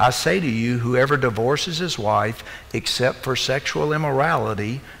 I say to you, whoever divorces his wife except for sexual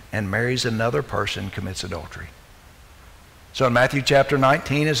immorality and marries another person commits adultery. So in Matthew chapter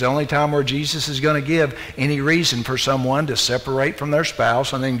 19 is the only time where Jesus is going to give any reason for someone to separate from their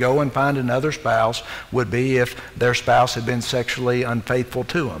spouse and then go and find another spouse would be if their spouse had been sexually unfaithful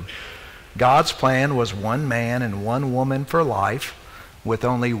to them. God's plan was one man and one woman for life, with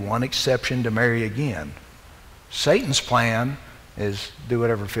only one exception to marry again. Satan's plan is do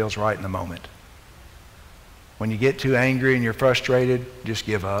whatever feels right in the moment. When you get too angry and you're frustrated, just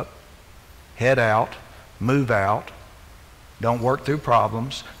give up. Head out. Move out. Don't work through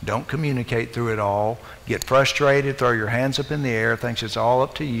problems. Don't communicate through it all. Get frustrated, throw your hands up in the air, thinks it's all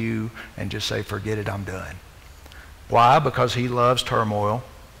up to you, and just say, forget it, I'm done. Why? Because he loves turmoil.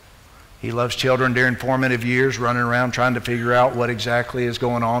 He loves children during formative years running around trying to figure out what exactly is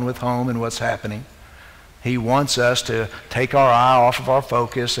going on with home and what's happening. He wants us to take our eye off of our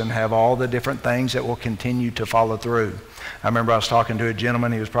focus and have all the different things that will continue to follow through. I remember I was talking to a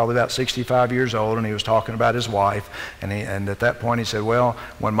gentleman, he was probably about 65 years old, and he was talking about his wife. And at that point he said, well,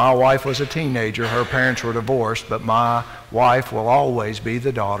 when my wife was a teenager, her parents were divorced, but my wife will always be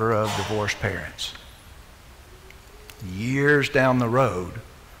the daughter of divorced parents. Years down the road,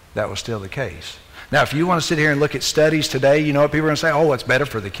 that was still the case. Now, if you want to sit here and look at studies today, you know what people are going to say? Oh, it's better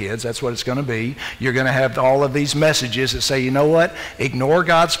for the kids. That's what it's going to be. You're going to have all of these messages that say, you know what? Ignore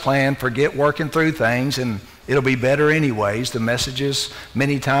God's plan, forget working through things, and it'll be better anyways. The messages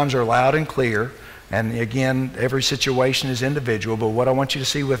many times are loud and clear. And again, every situation is individual. But what I want you to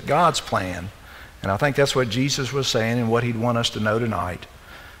see with God's plan, and I think that's what Jesus was saying and what he'd want us to know tonight,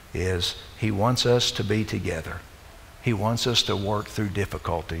 is he wants us to be together. He wants us to work through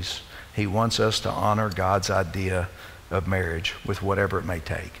difficulties. He wants us to honor God's idea of marriage with whatever it may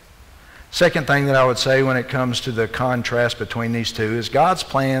take. Second thing that I would say when it comes to the contrast between these two is God's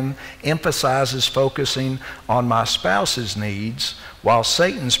plan emphasizes focusing on my spouse's needs, while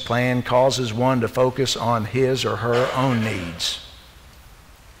Satan's plan causes one to focus on his or her own needs.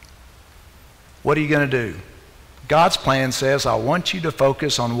 What are you going to do? God's plan says, I want you to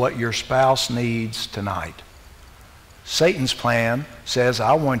focus on what your spouse needs tonight. Satan's plan says,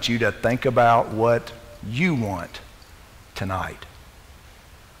 I want you to think about what you want tonight.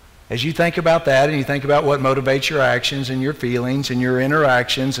 As you think about that and you think about what motivates your actions and your feelings and your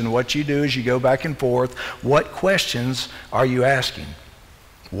interactions and what you do as you go back and forth, what questions are you asking?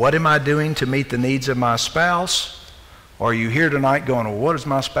 What am I doing to meet the needs of my spouse? Or are you here tonight going, well, what is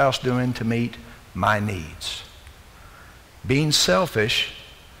my spouse doing to meet my needs? Being selfish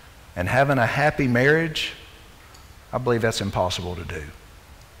and having a happy marriage, I believe that's impossible to do.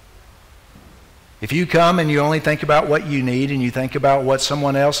 If you come and you only think about what you need and you think about what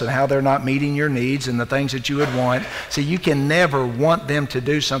someone else and how they're not meeting your needs and the things that you would want, see, you can never want them to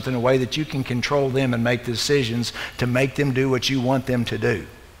do something in a way that you can control them and make decisions to make them do what you want them to do.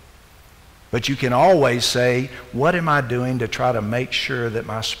 But you can always say, what am I doing to try to make sure that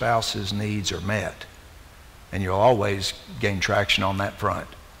my spouse's needs are met? And you'll always gain traction on that front.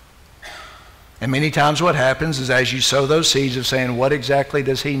 And many times what happens is as you sow those seeds of saying, what exactly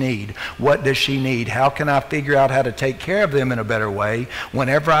does he need? What does she need? How can I figure out how to take care of them in a better way?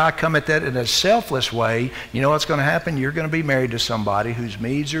 Whenever I come at that in a selfless way, you know what's going to happen? You're going to be married to somebody whose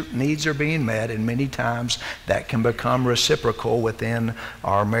needs are being met, and many times that can become reciprocal within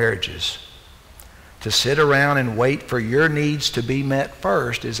our marriages. To sit around and wait for your needs to be met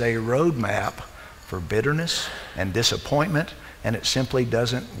first is a roadmap for bitterness and disappointment, and it simply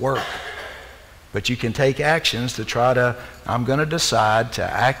doesn't work. But you can take actions to try to, I'm going to decide to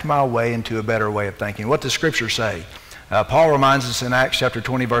act my way into a better way of thinking. What does Scripture say? Paul reminds us in Acts chapter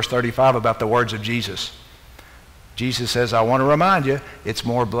 20, verse 35 about the words of Jesus. Jesus says, I want to remind you, it's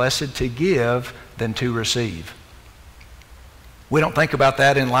more blessed to give than to receive. We don't think about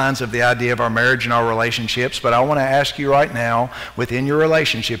that in lines of the idea of our marriage and our relationships, but I want to ask you right now, within your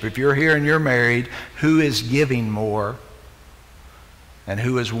relationship, if you're here and you're married, who is giving more and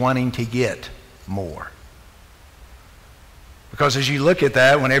who is wanting to get more? Because as you look at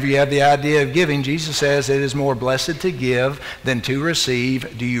that, whenever you have the idea of giving, Jesus says it is more blessed to give than to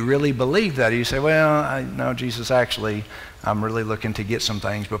receive. Do you really believe that? Or you say, well, no, Jesus, actually, I'm really looking to get some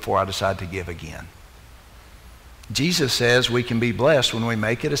things before I decide to give again. Jesus says we can be blessed when we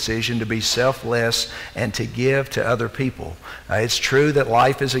make a decision to be selfless and to give to other people. It's true that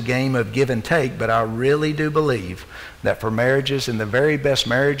life is a game of give and take, but I really do believe that for marriages, and the very best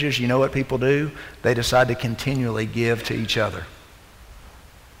marriages, you know what people do? They decide to continually give to each other.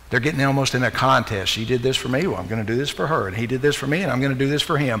 They're getting almost in a contest. She did this for me, well, I'm going to do this for her. And he did this for me, and I'm going to do this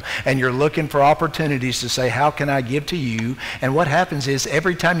for him. And you're looking for opportunities to say, how can I give to you? And what happens is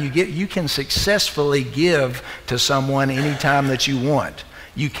every time you can successfully give to someone anytime that you want.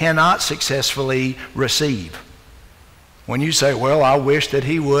 You cannot successfully receive. When you say, well, I wish that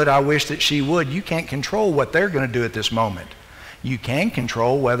he would, I wish that she would, you can't control what they're going to do at this moment. You can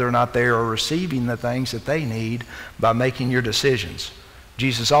control whether or not they are receiving the things that they need by making your decisions.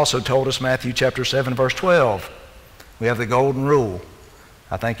 Jesus also told us, Matthew chapter 7, verse 12, we have the golden rule.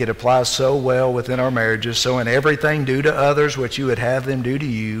 I think it applies so well within our marriages. So in everything, do to others what you would have them do to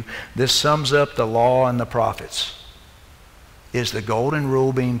you. This sums up the law and the prophets. Is the golden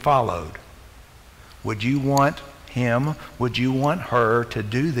rule being followed? Would you want him, would you want her to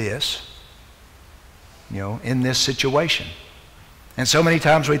do this, in this situation? And so many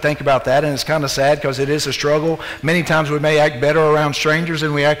times we think about that, and it's kind of sad because it is a struggle. Many times we may act better around strangers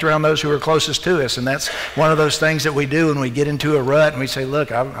than we act around those who are closest to us. And that's one of those things that we do when we get into a rut and we say,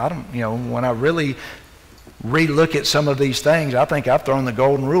 look, I don't, when I really re-look at some of these things, I think I've thrown the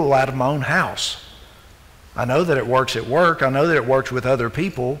golden rule out of my own house. I know that it works at work. I know that it works with other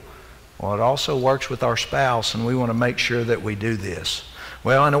people. Well, it also works with our spouse, and we want to make sure that we do this.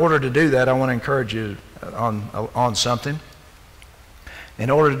 Well, in order to do that, I want to encourage you on something. In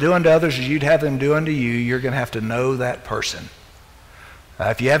order to do unto others as you'd have them do unto you, you're going to have to know that person.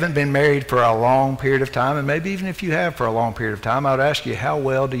 If you haven't been married for a long period of time, and maybe even if you have for a long period of time, I would ask you, how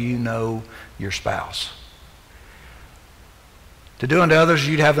well do you know your spouse? To do unto others as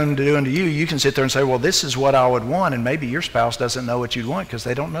you'd have them to do unto you, you can sit there and say, well, this is what I would want, and maybe your spouse doesn't know what you'd want because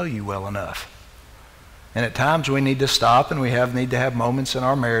they don't know you well enough. And at times we need to stop, and we need to have moments in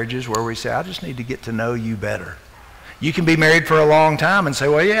our marriages where we say, I just need to get to know you better. You can be married for a long time and say,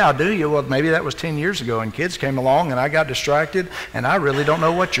 well, yeah, I do you. Well, maybe that was 10 years ago and kids came along and I got distracted and I really don't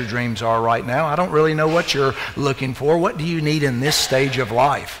know what your dreams are right now. I don't really know what you're looking for. What do you need in this stage of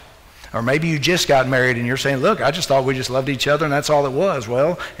life? Or maybe you just got married and you're saying, look, I just thought we just loved each other and that's all it was.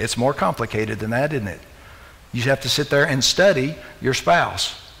 Well, it's more complicated than that, isn't it? You have to sit there and study your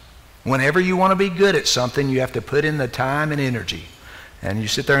spouse. Whenever you want to be good at something, you have to put in the time and energy. And you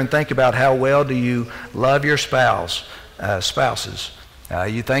sit there and think about how well do you love your spouses.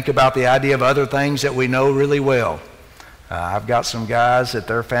 You think about the idea of other things that we know really well. I've got some guys at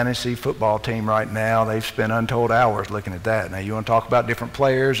their fantasy football team right now. They've spent untold hours looking at that. Now, you want to talk about different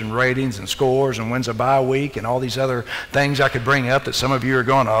players and ratings and scores and when's a bye week and all these other things I could bring up that some of you are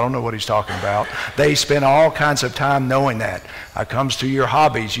going, I don't know what he's talking about. They spend all kinds of time knowing that. It comes to your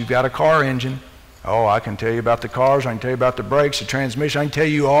hobbies. You've got a car engine. Oh, I can tell you about the cars, I can tell you about the brakes, the transmission, I can tell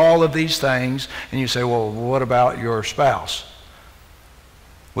you all of these things. And you say, well, what about your spouse?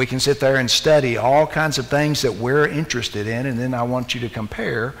 We can sit there and study all kinds of things that we're interested in, and then I want you to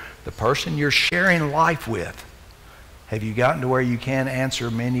compare the person you're sharing life with. Have you gotten to where you can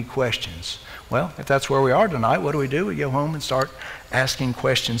answer many questions? Well, if that's where we are tonight, what do? We go home and start asking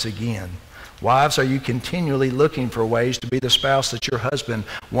questions again. Wives, are you continually looking for ways to be the spouse that your husband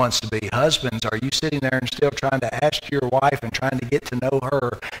wants to be? Husbands, are you sitting there and still trying to ask your wife and trying to get to know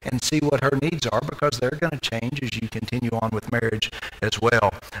her and see what her needs are, because they're going to change as you continue on with marriage as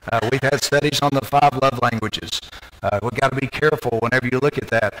well. We've had studies on the 5 love languages. We've got to be careful whenever you look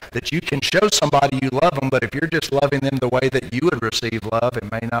at that you can show somebody you love them, but if you're just loving them the way that you would receive love,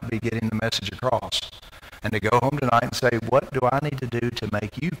 it may not be getting the message across. And to go home tonight and say, what do I need to do to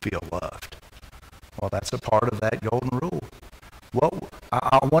make you feel loved? Well, that's a part of that golden rule. What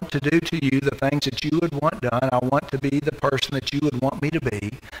I want to do to you the things that you would want done. I want to be the person that you would want me to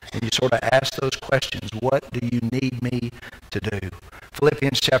be. And you sort of ask those questions. What do you need me to do?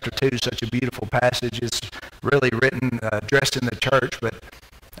 Philippians chapter 2 is such a beautiful passage. It's really written, addressed in the church, but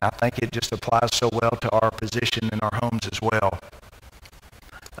I think it just applies so well to our position in our homes as well.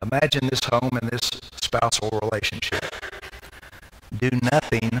 Imagine this home and this spousal relationship. Do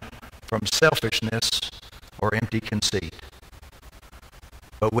nothing from selfishness or empty conceit,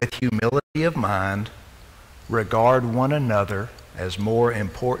 but with humility of mind, regard one another as more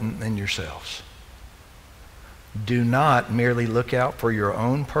important than yourselves. Do not merely look out for your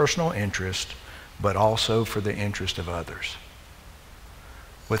own personal interest, but also for the interest of others.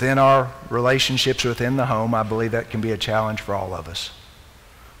 Within our relationships within the home, I believe that can be a challenge for all of us.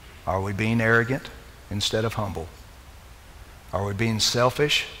 Are we being arrogant instead of humble? Are we being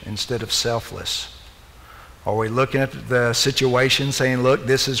selfish instead of selfless? Are we looking at the situation saying, look,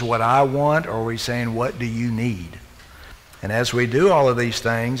 this is what I want, or are we saying, what do you need? And as we do all of these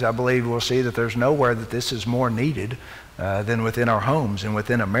things, I believe we'll see that there's nowhere that this is more needed than within our homes and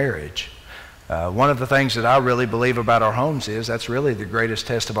within a marriage. One of the things that I really believe about our homes is that's really the greatest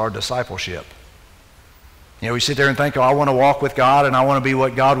test of our discipleship. You know, we sit there and think, oh, I want to walk with God and I want to be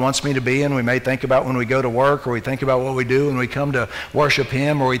what God wants me to be. And we may think about when we go to work, or we think about what we do when we come to worship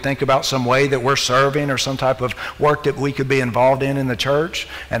Him, or we think about some way that we're serving or some type of work that we could be involved in the church.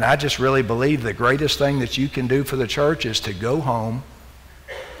 And I just really believe the greatest thing that you can do for the church is to go home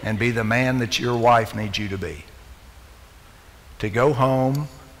and be the man that your wife needs you to be. To go home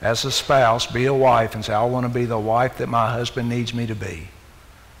as a spouse, be a wife, and say, I want to be the wife that my husband needs me to be.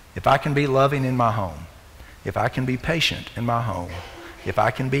 If I can be loving in my home, if I can be patient in my home, if I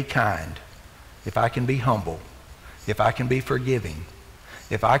can be kind, if I can be humble, if I can be forgiving,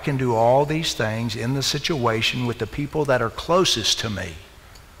 if I can do all these things in the situation with the people that are closest to me,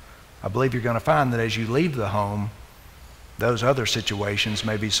 I believe you're going to find that as you leave the home, those other situations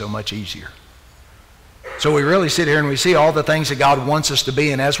may be so much easier. So we really sit here and we see all the things that God wants us to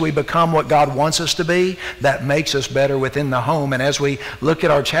be, and as we become what God wants us to be, that makes us better within the home. And as we look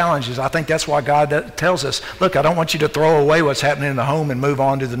at our challenges, I think that's why God tells us, look, I don't want you to throw away what's happening in the home and move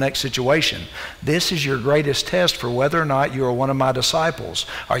on to the next situation. This is your greatest test for whether or not you are one of my disciples.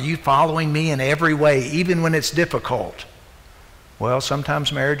 Are you following me in every way, even when it's difficult? Well,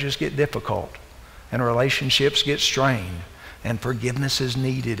 sometimes marriages get difficult and relationships get strained. And forgiveness is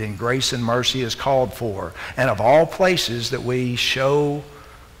needed, and grace and mercy is called for. And of all places that we show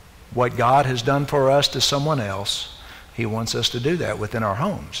what God has done for us to someone else, He wants us to do that within our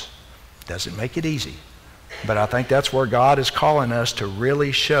homes. Doesn't make it easy. But I think that's where God is calling us to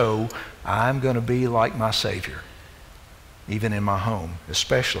really show, I'm going to be like my Savior, even in my home,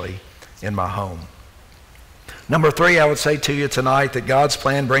 especially in my home. Number 3, I would say to you tonight that God's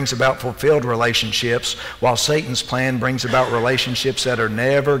plan brings about fulfilled relationships, while Satan's plan brings about relationships that are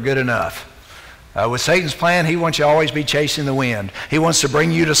never good enough. With Satan's plan, he wants you to always be chasing the wind. He wants to bring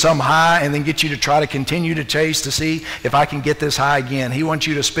you to some high and then get you to try to continue to chase to see if I can get this high again. He wants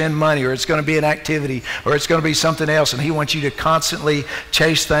you to spend money, or it's going to be an activity, or it's going to be something else, and he wants you to constantly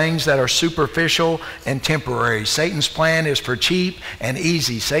chase things that are superficial and temporary. Satan's plan is for cheap and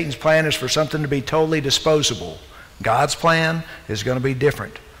easy. Satan's plan is for something to be totally disposable. God's plan is going to be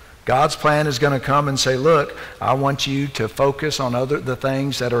different. God's plan is going to come and say, look, I want you to focus on the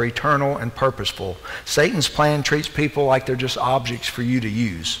things that are eternal and purposeful. Satan's plan treats people like they're just objects for you to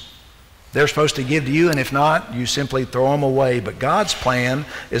use. They're supposed to give to you, and if not, you simply throw them away. But God's plan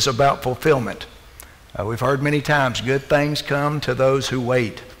is about fulfillment. We've heard many times, good things come to those who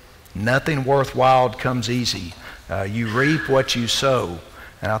wait. Nothing worthwhile comes easy. You reap what you sow.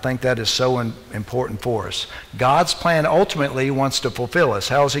 And I think that is so important for us. God's plan ultimately wants to fulfill us.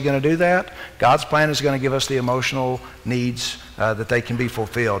 How is He going to do that? God's plan is going to give us the emotional needs that they can be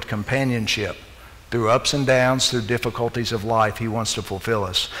fulfilled. Companionship. Through ups and downs, through difficulties of life, He wants to fulfill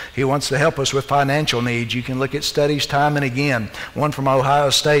us. He wants to help us with financial needs. You can look at studies time and again. One from Ohio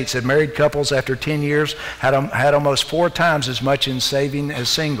State said married couples after 10 years had almost 4 times as much in saving as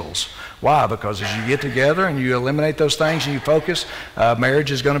singles. Why? Because as you get together and you eliminate those things and you focus,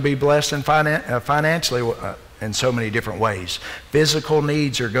 marriage is going to be blessed and financially in so many different ways. Physical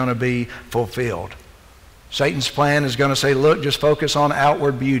needs are going to be fulfilled. Satan's plan is going to say, look, just focus on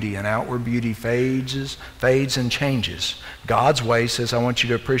outward beauty, and outward beauty fades and changes. God's way says, I want you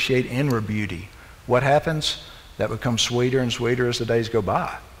to appreciate inward beauty. What happens? That becomes sweeter and sweeter as the days go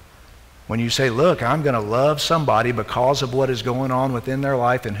by. When you say, look, I'm going to love somebody because of what is going on within their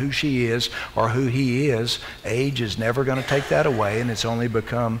life and who she is or who he is, age is never going to take that away, and it's only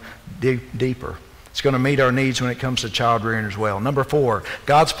become deeper. It's going to meet our needs when it comes to child rearing as well. Number 4,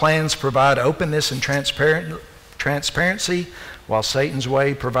 God's plans provide openness and transparency, while Satan's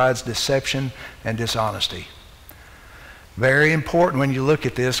way provides deception and dishonesty. Very important when you look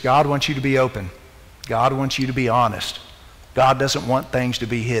at this. God wants you to be open. God wants you to be honest. God doesn't want things to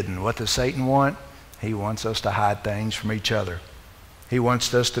be hidden. What does Satan want? He wants us to hide things from each other. He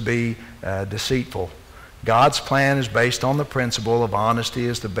wants us to be deceitful. God's plan is based on the principle of honesty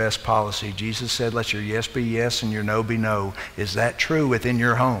is the best policy. Jesus said, let your yes be yes and your no be no. Is that true within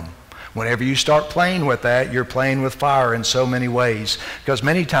your home? Whenever you start playing with that, you're playing with fire in so many ways. Because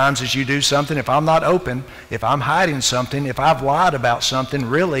many times as you do something, if I'm not open, if I'm hiding something, if I've lied about something,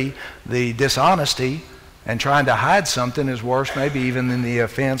 really the dishonesty and trying to hide something is worse maybe even than the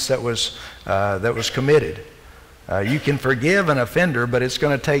offense that was committed. You can forgive an offender, but it's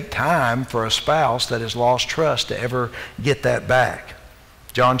going to take time for a spouse that has lost trust to ever get that back.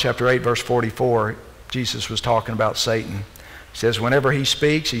 John chapter 8, verse 44, Jesus was talking about Satan. He says, whenever he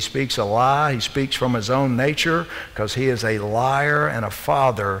speaks a lie. He speaks from his own nature because he is a liar and a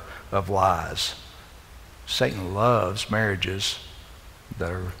father of lies. Satan loves marriages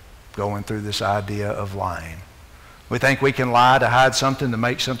that are going through this idea of lying. We think we can lie to hide something, to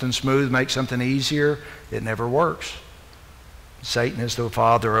make something smooth, make something easier. It never works. Satan is the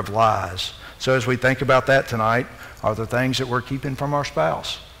father of lies. So as we think about that tonight, are there things that we're keeping from our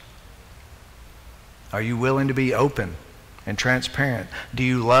spouse? Are you willing to be open and transparent? Do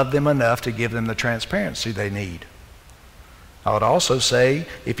you love them enough to give them the transparency they need? I would also say,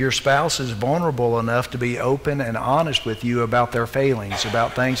 if your spouse is vulnerable enough to be open and honest with you about their failings,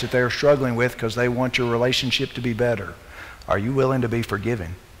 about things that they're struggling with because they want your relationship to be better, are you willing to be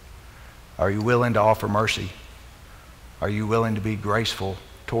forgiving? Are you willing to offer mercy? Are you willing to be graceful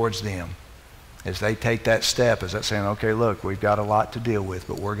towards them as they take that step? Is that saying, okay, look, we've got a lot to deal with,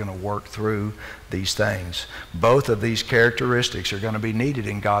 but we're going to work through these things? Both of these characteristics are going to be needed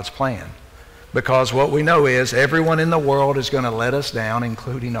in God's plan. Because what we know is everyone in the world is going to let us down,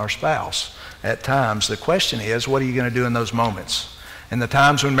 including our spouse at times. The question is, what are you going to do in those moments? In the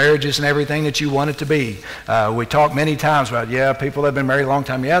times when marriage isn't everything that you want it to be. We talk many times about, people that have been married a long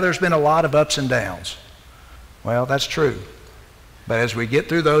time. There's been a lot of ups and downs. Well, that's true. But as we get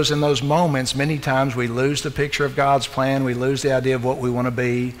through those in those moments, many times we lose the picture of God's plan. We lose the idea of what we want to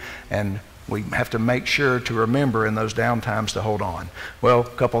be. And we have to make sure to remember in those down times to hold on. Well, a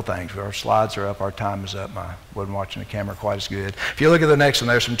couple of things. Our slides are up. Our time is up. I wasn't watching the camera quite as good. If you look at the next one,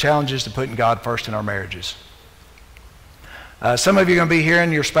 there's some challenges to putting God first in our marriages. Some of you are going to be here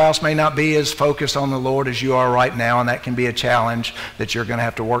and your spouse may not be as focused on the Lord as you are right now, and that can be a challenge that you're going to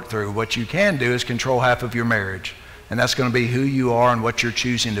have to work through. What you can do is control half of your marriage. And that's going to be who you are and what you're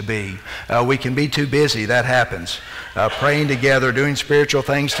choosing to be. We can be too busy. That happens. Praying together, doing spiritual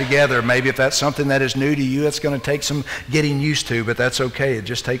things together. Maybe if that's something that is new to you, it's going to take some getting used to, but that's okay. It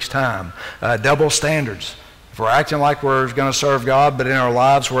just takes time. Double standards. If we're acting like we're going to serve God, but in our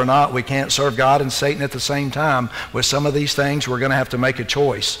lives we're not, we can't serve God and Satan at the same time. With some of these things, we're going to have to make a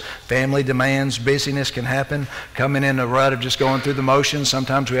choice. Family demands, busyness can happen, coming in a rut of just going through the motions.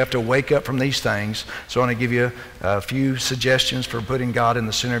 Sometimes we have to wake up from these things. So I want to give you a few suggestions for putting God in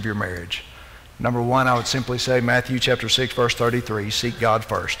the center of your marriage. Number one, I would simply say Matthew chapter 6, verse 33, seek God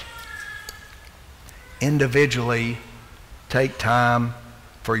first. Individually, take time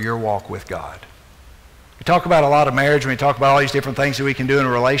for your walk with God. We talk about a lot of marriage, and we talk about all these different things that we can do in a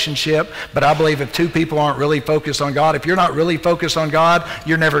relationship, but I believe if two people aren't really focused on God, if you're not really focused on God,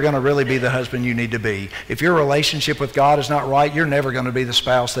 you're never going to really be the husband you need to be. If your relationship with God is not right, you're never going to be the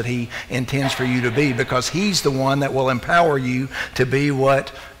spouse that He intends for you to be, because He's the one that will empower you to be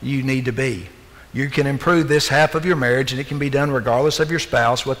what you need to be. You can improve this half of your marriage, and it can be done regardless of your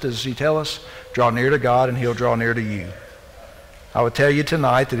spouse. What does He tell us? Draw near to God, and He'll draw near to you. I would tell you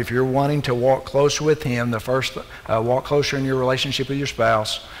tonight that if you're wanting to walk closer with Him, walk closer in your relationship with your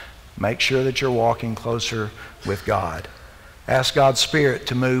spouse, make sure that you're walking closer with God. Ask God's Spirit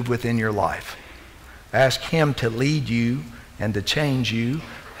to move within your life. Ask Him to lead you and to change you.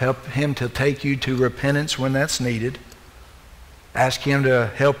 Help Him to take you to repentance when that's needed. Ask Him to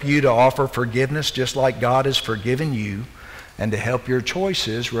help you to offer forgiveness just like God has forgiven you, and to help your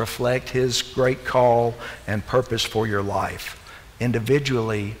choices reflect His great call and purpose for your life.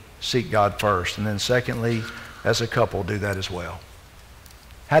 Individually, seek God first. And then secondly, as a couple, do that as well.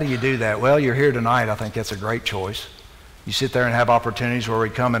 How do you do that? Well, you're here tonight. I think that's a great choice. You sit there and have opportunities where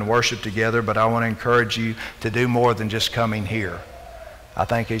we come and worship together, but I want to encourage you to do more than just coming here. I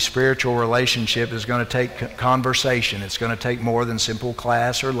think a spiritual relationship is going to take conversation. It's going to take more than simple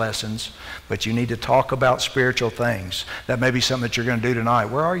class or lessons, but you need to talk about spiritual things. That may be something that you're going to do tonight.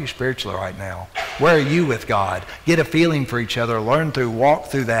 Where are you spiritually right now? Where are you with God? Get a feeling for each other. Walk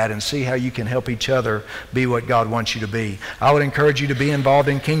through that and see how you can help each other be what God wants you to be. I would encourage you to be involved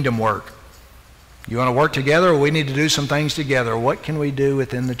in kingdom work. You want to work together? We need to do some things together. What can we do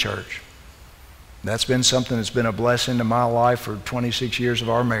within the church? That's been something that's been a blessing to my life for 26 years of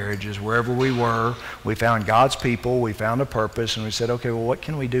our marriage, is wherever we were, we found God's people, we found a purpose, and we said, okay, well, what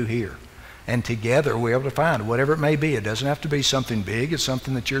can we do here? And together we're able to find whatever it may be. It doesn't have to be something big. It's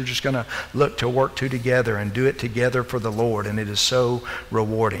something that you're just going to look to work to together and do it together for the Lord, and it is so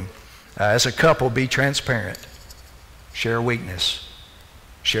rewarding. As a couple, be transparent. Share weakness.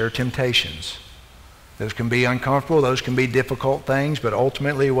 Share temptations. Those can be uncomfortable, those can be difficult things, but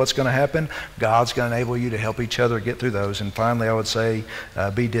ultimately what's going to happen? God's going to enable you to help each other get through those. And finally, I would say,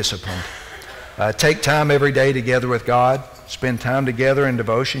 be disciplined. Take time every day together with God. Spend time together in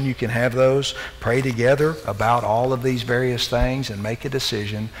devotion. You can have those. Pray together about all of these various things and make a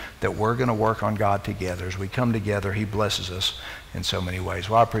decision that we're going to work on God together. As we come together, He blesses us in so many ways.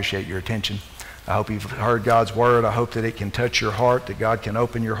 Well, I appreciate your attention. I hope you've heard God's word. I hope that it can touch your heart, that God can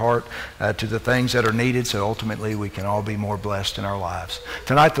open your heart to the things that are needed, so ultimately we can all be more blessed in our lives.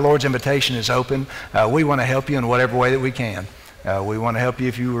 Tonight the Lord's invitation is open. We want to help you in whatever way that we can. We want to help you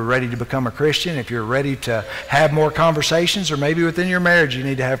if you were ready to become a Christian, if you're ready to have more conversations, or maybe within your marriage you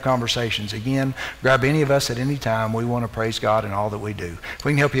need to have conversations. Again, grab any of us at any time. We want to praise God in all that we do. If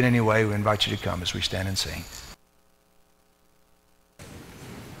we can help you in any way, we invite you to come as we stand and sing.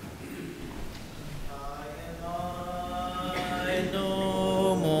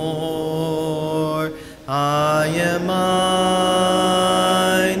 I am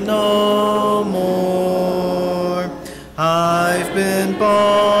I no more. I've been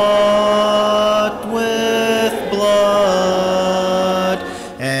bought with blood,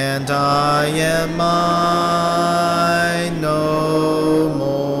 and I am I no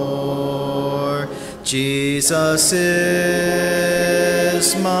more. Jesus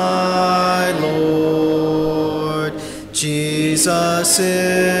is my Lord. Jesus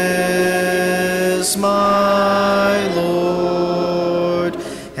is my Lord,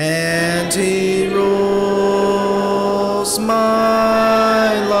 and He rules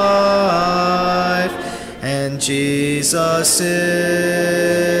my life, and Jesus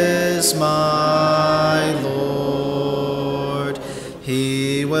is my Lord.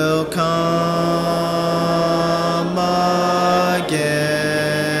 He will come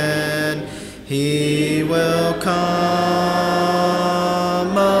again. He will come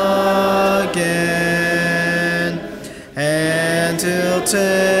again, and He'll take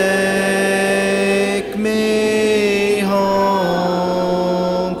me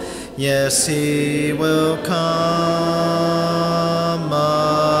home. Yes, He will come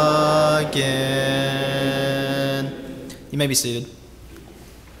again. You may be seated.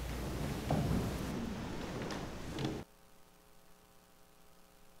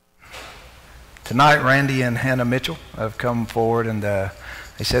 Tonight, Randy and Hannah Mitchell have come forward, and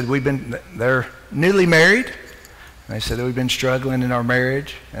they said they're newly married. And they said that we've been struggling in our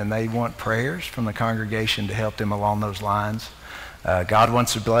marriage, and they want prayers from the congregation to help them along those lines. God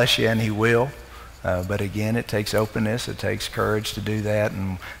wants to bless you, and He will. But again, it takes openness, it takes courage to do that,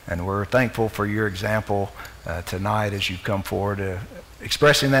 and we're thankful for your example tonight as you've come forward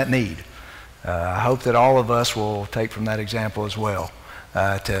expressing that need. I hope that all of us will take from that example as well.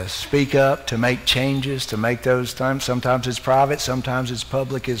 To speak up, to make changes, to make those times. Sometimes it's private, sometimes it's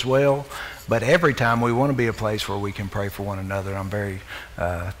public as well. But every time we want to be a place where we can pray for one another. I'm very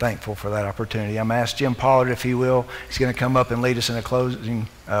thankful for that opportunity. I'm asked Jim Pollard if he will. He's going to come up and lead us in a closing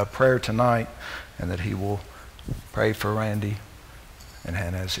prayer tonight, and that he will pray for Randy and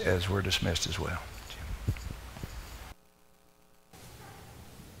Hannah as we're dismissed as well.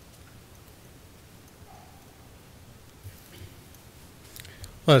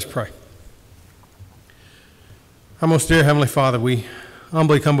 Let us pray. Our most dear Heavenly Father, we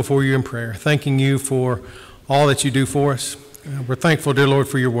humbly come before you in prayer, thanking you for all that you do for us. We're thankful, dear Lord,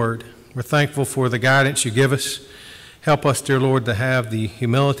 for your word. We're thankful for the guidance you give us. Help us, dear Lord, to have the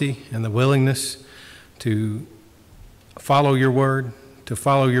humility and the willingness to follow your word, to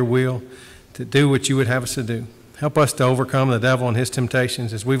follow your will, to do what you would have us to do. Help us to overcome the devil and his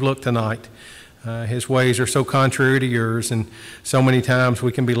temptations as we've looked tonight. His ways are so contrary to yours, and so many times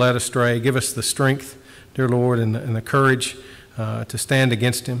we can be led astray. Give us the strength, dear Lord, and the courage to stand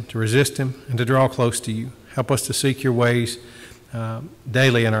against him, to resist him, and to draw close to you. Help us to seek your ways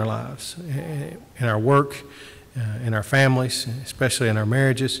daily in our lives, in our work, in our families, especially in our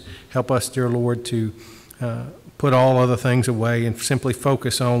marriages. Help us, dear Lord, to put all other things away and simply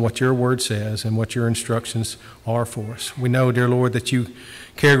focus on what your word says and what your instructions are for us. We know, dear Lord, that you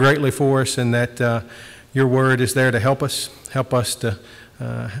care greatly for us, and that your word is there to help us. Help us to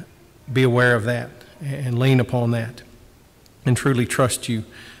be aware of that and lean upon that and truly trust you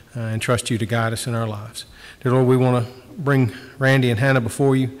and trust you to guide us in our lives. Dear Lord, we want to bring Randy and Hannah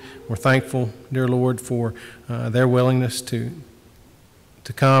before you. We're thankful, dear Lord, for their willingness to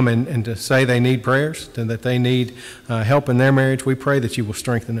come and to say they need prayers and that they need help in their marriage. We pray that you will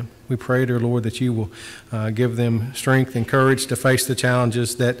strengthen them. We pray, dear Lord, that you will give them strength and courage to face the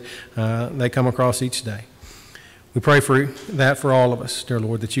challenges that they come across each day. We pray for that for all of us, dear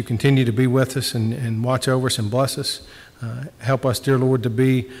Lord, that you continue to be with us and watch over us and bless us. Help us, dear Lord, to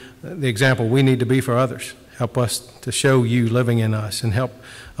be the example we need to be for others. Help us to show you living in us, and help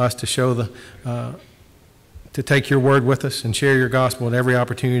us to show to take your word with us and share your gospel at every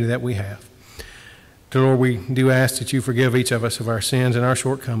opportunity that we have. Dear Lord, we do ask that you forgive each of us of our sins and our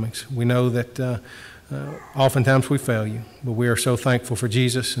shortcomings. We know that oftentimes we fail you, but we are so thankful for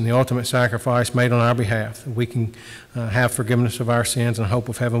Jesus and the ultimate sacrifice made on our behalf that we can have forgiveness of our sins and hope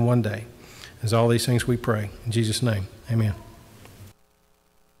of heaven one day. As all these things we pray. In Jesus' name, amen.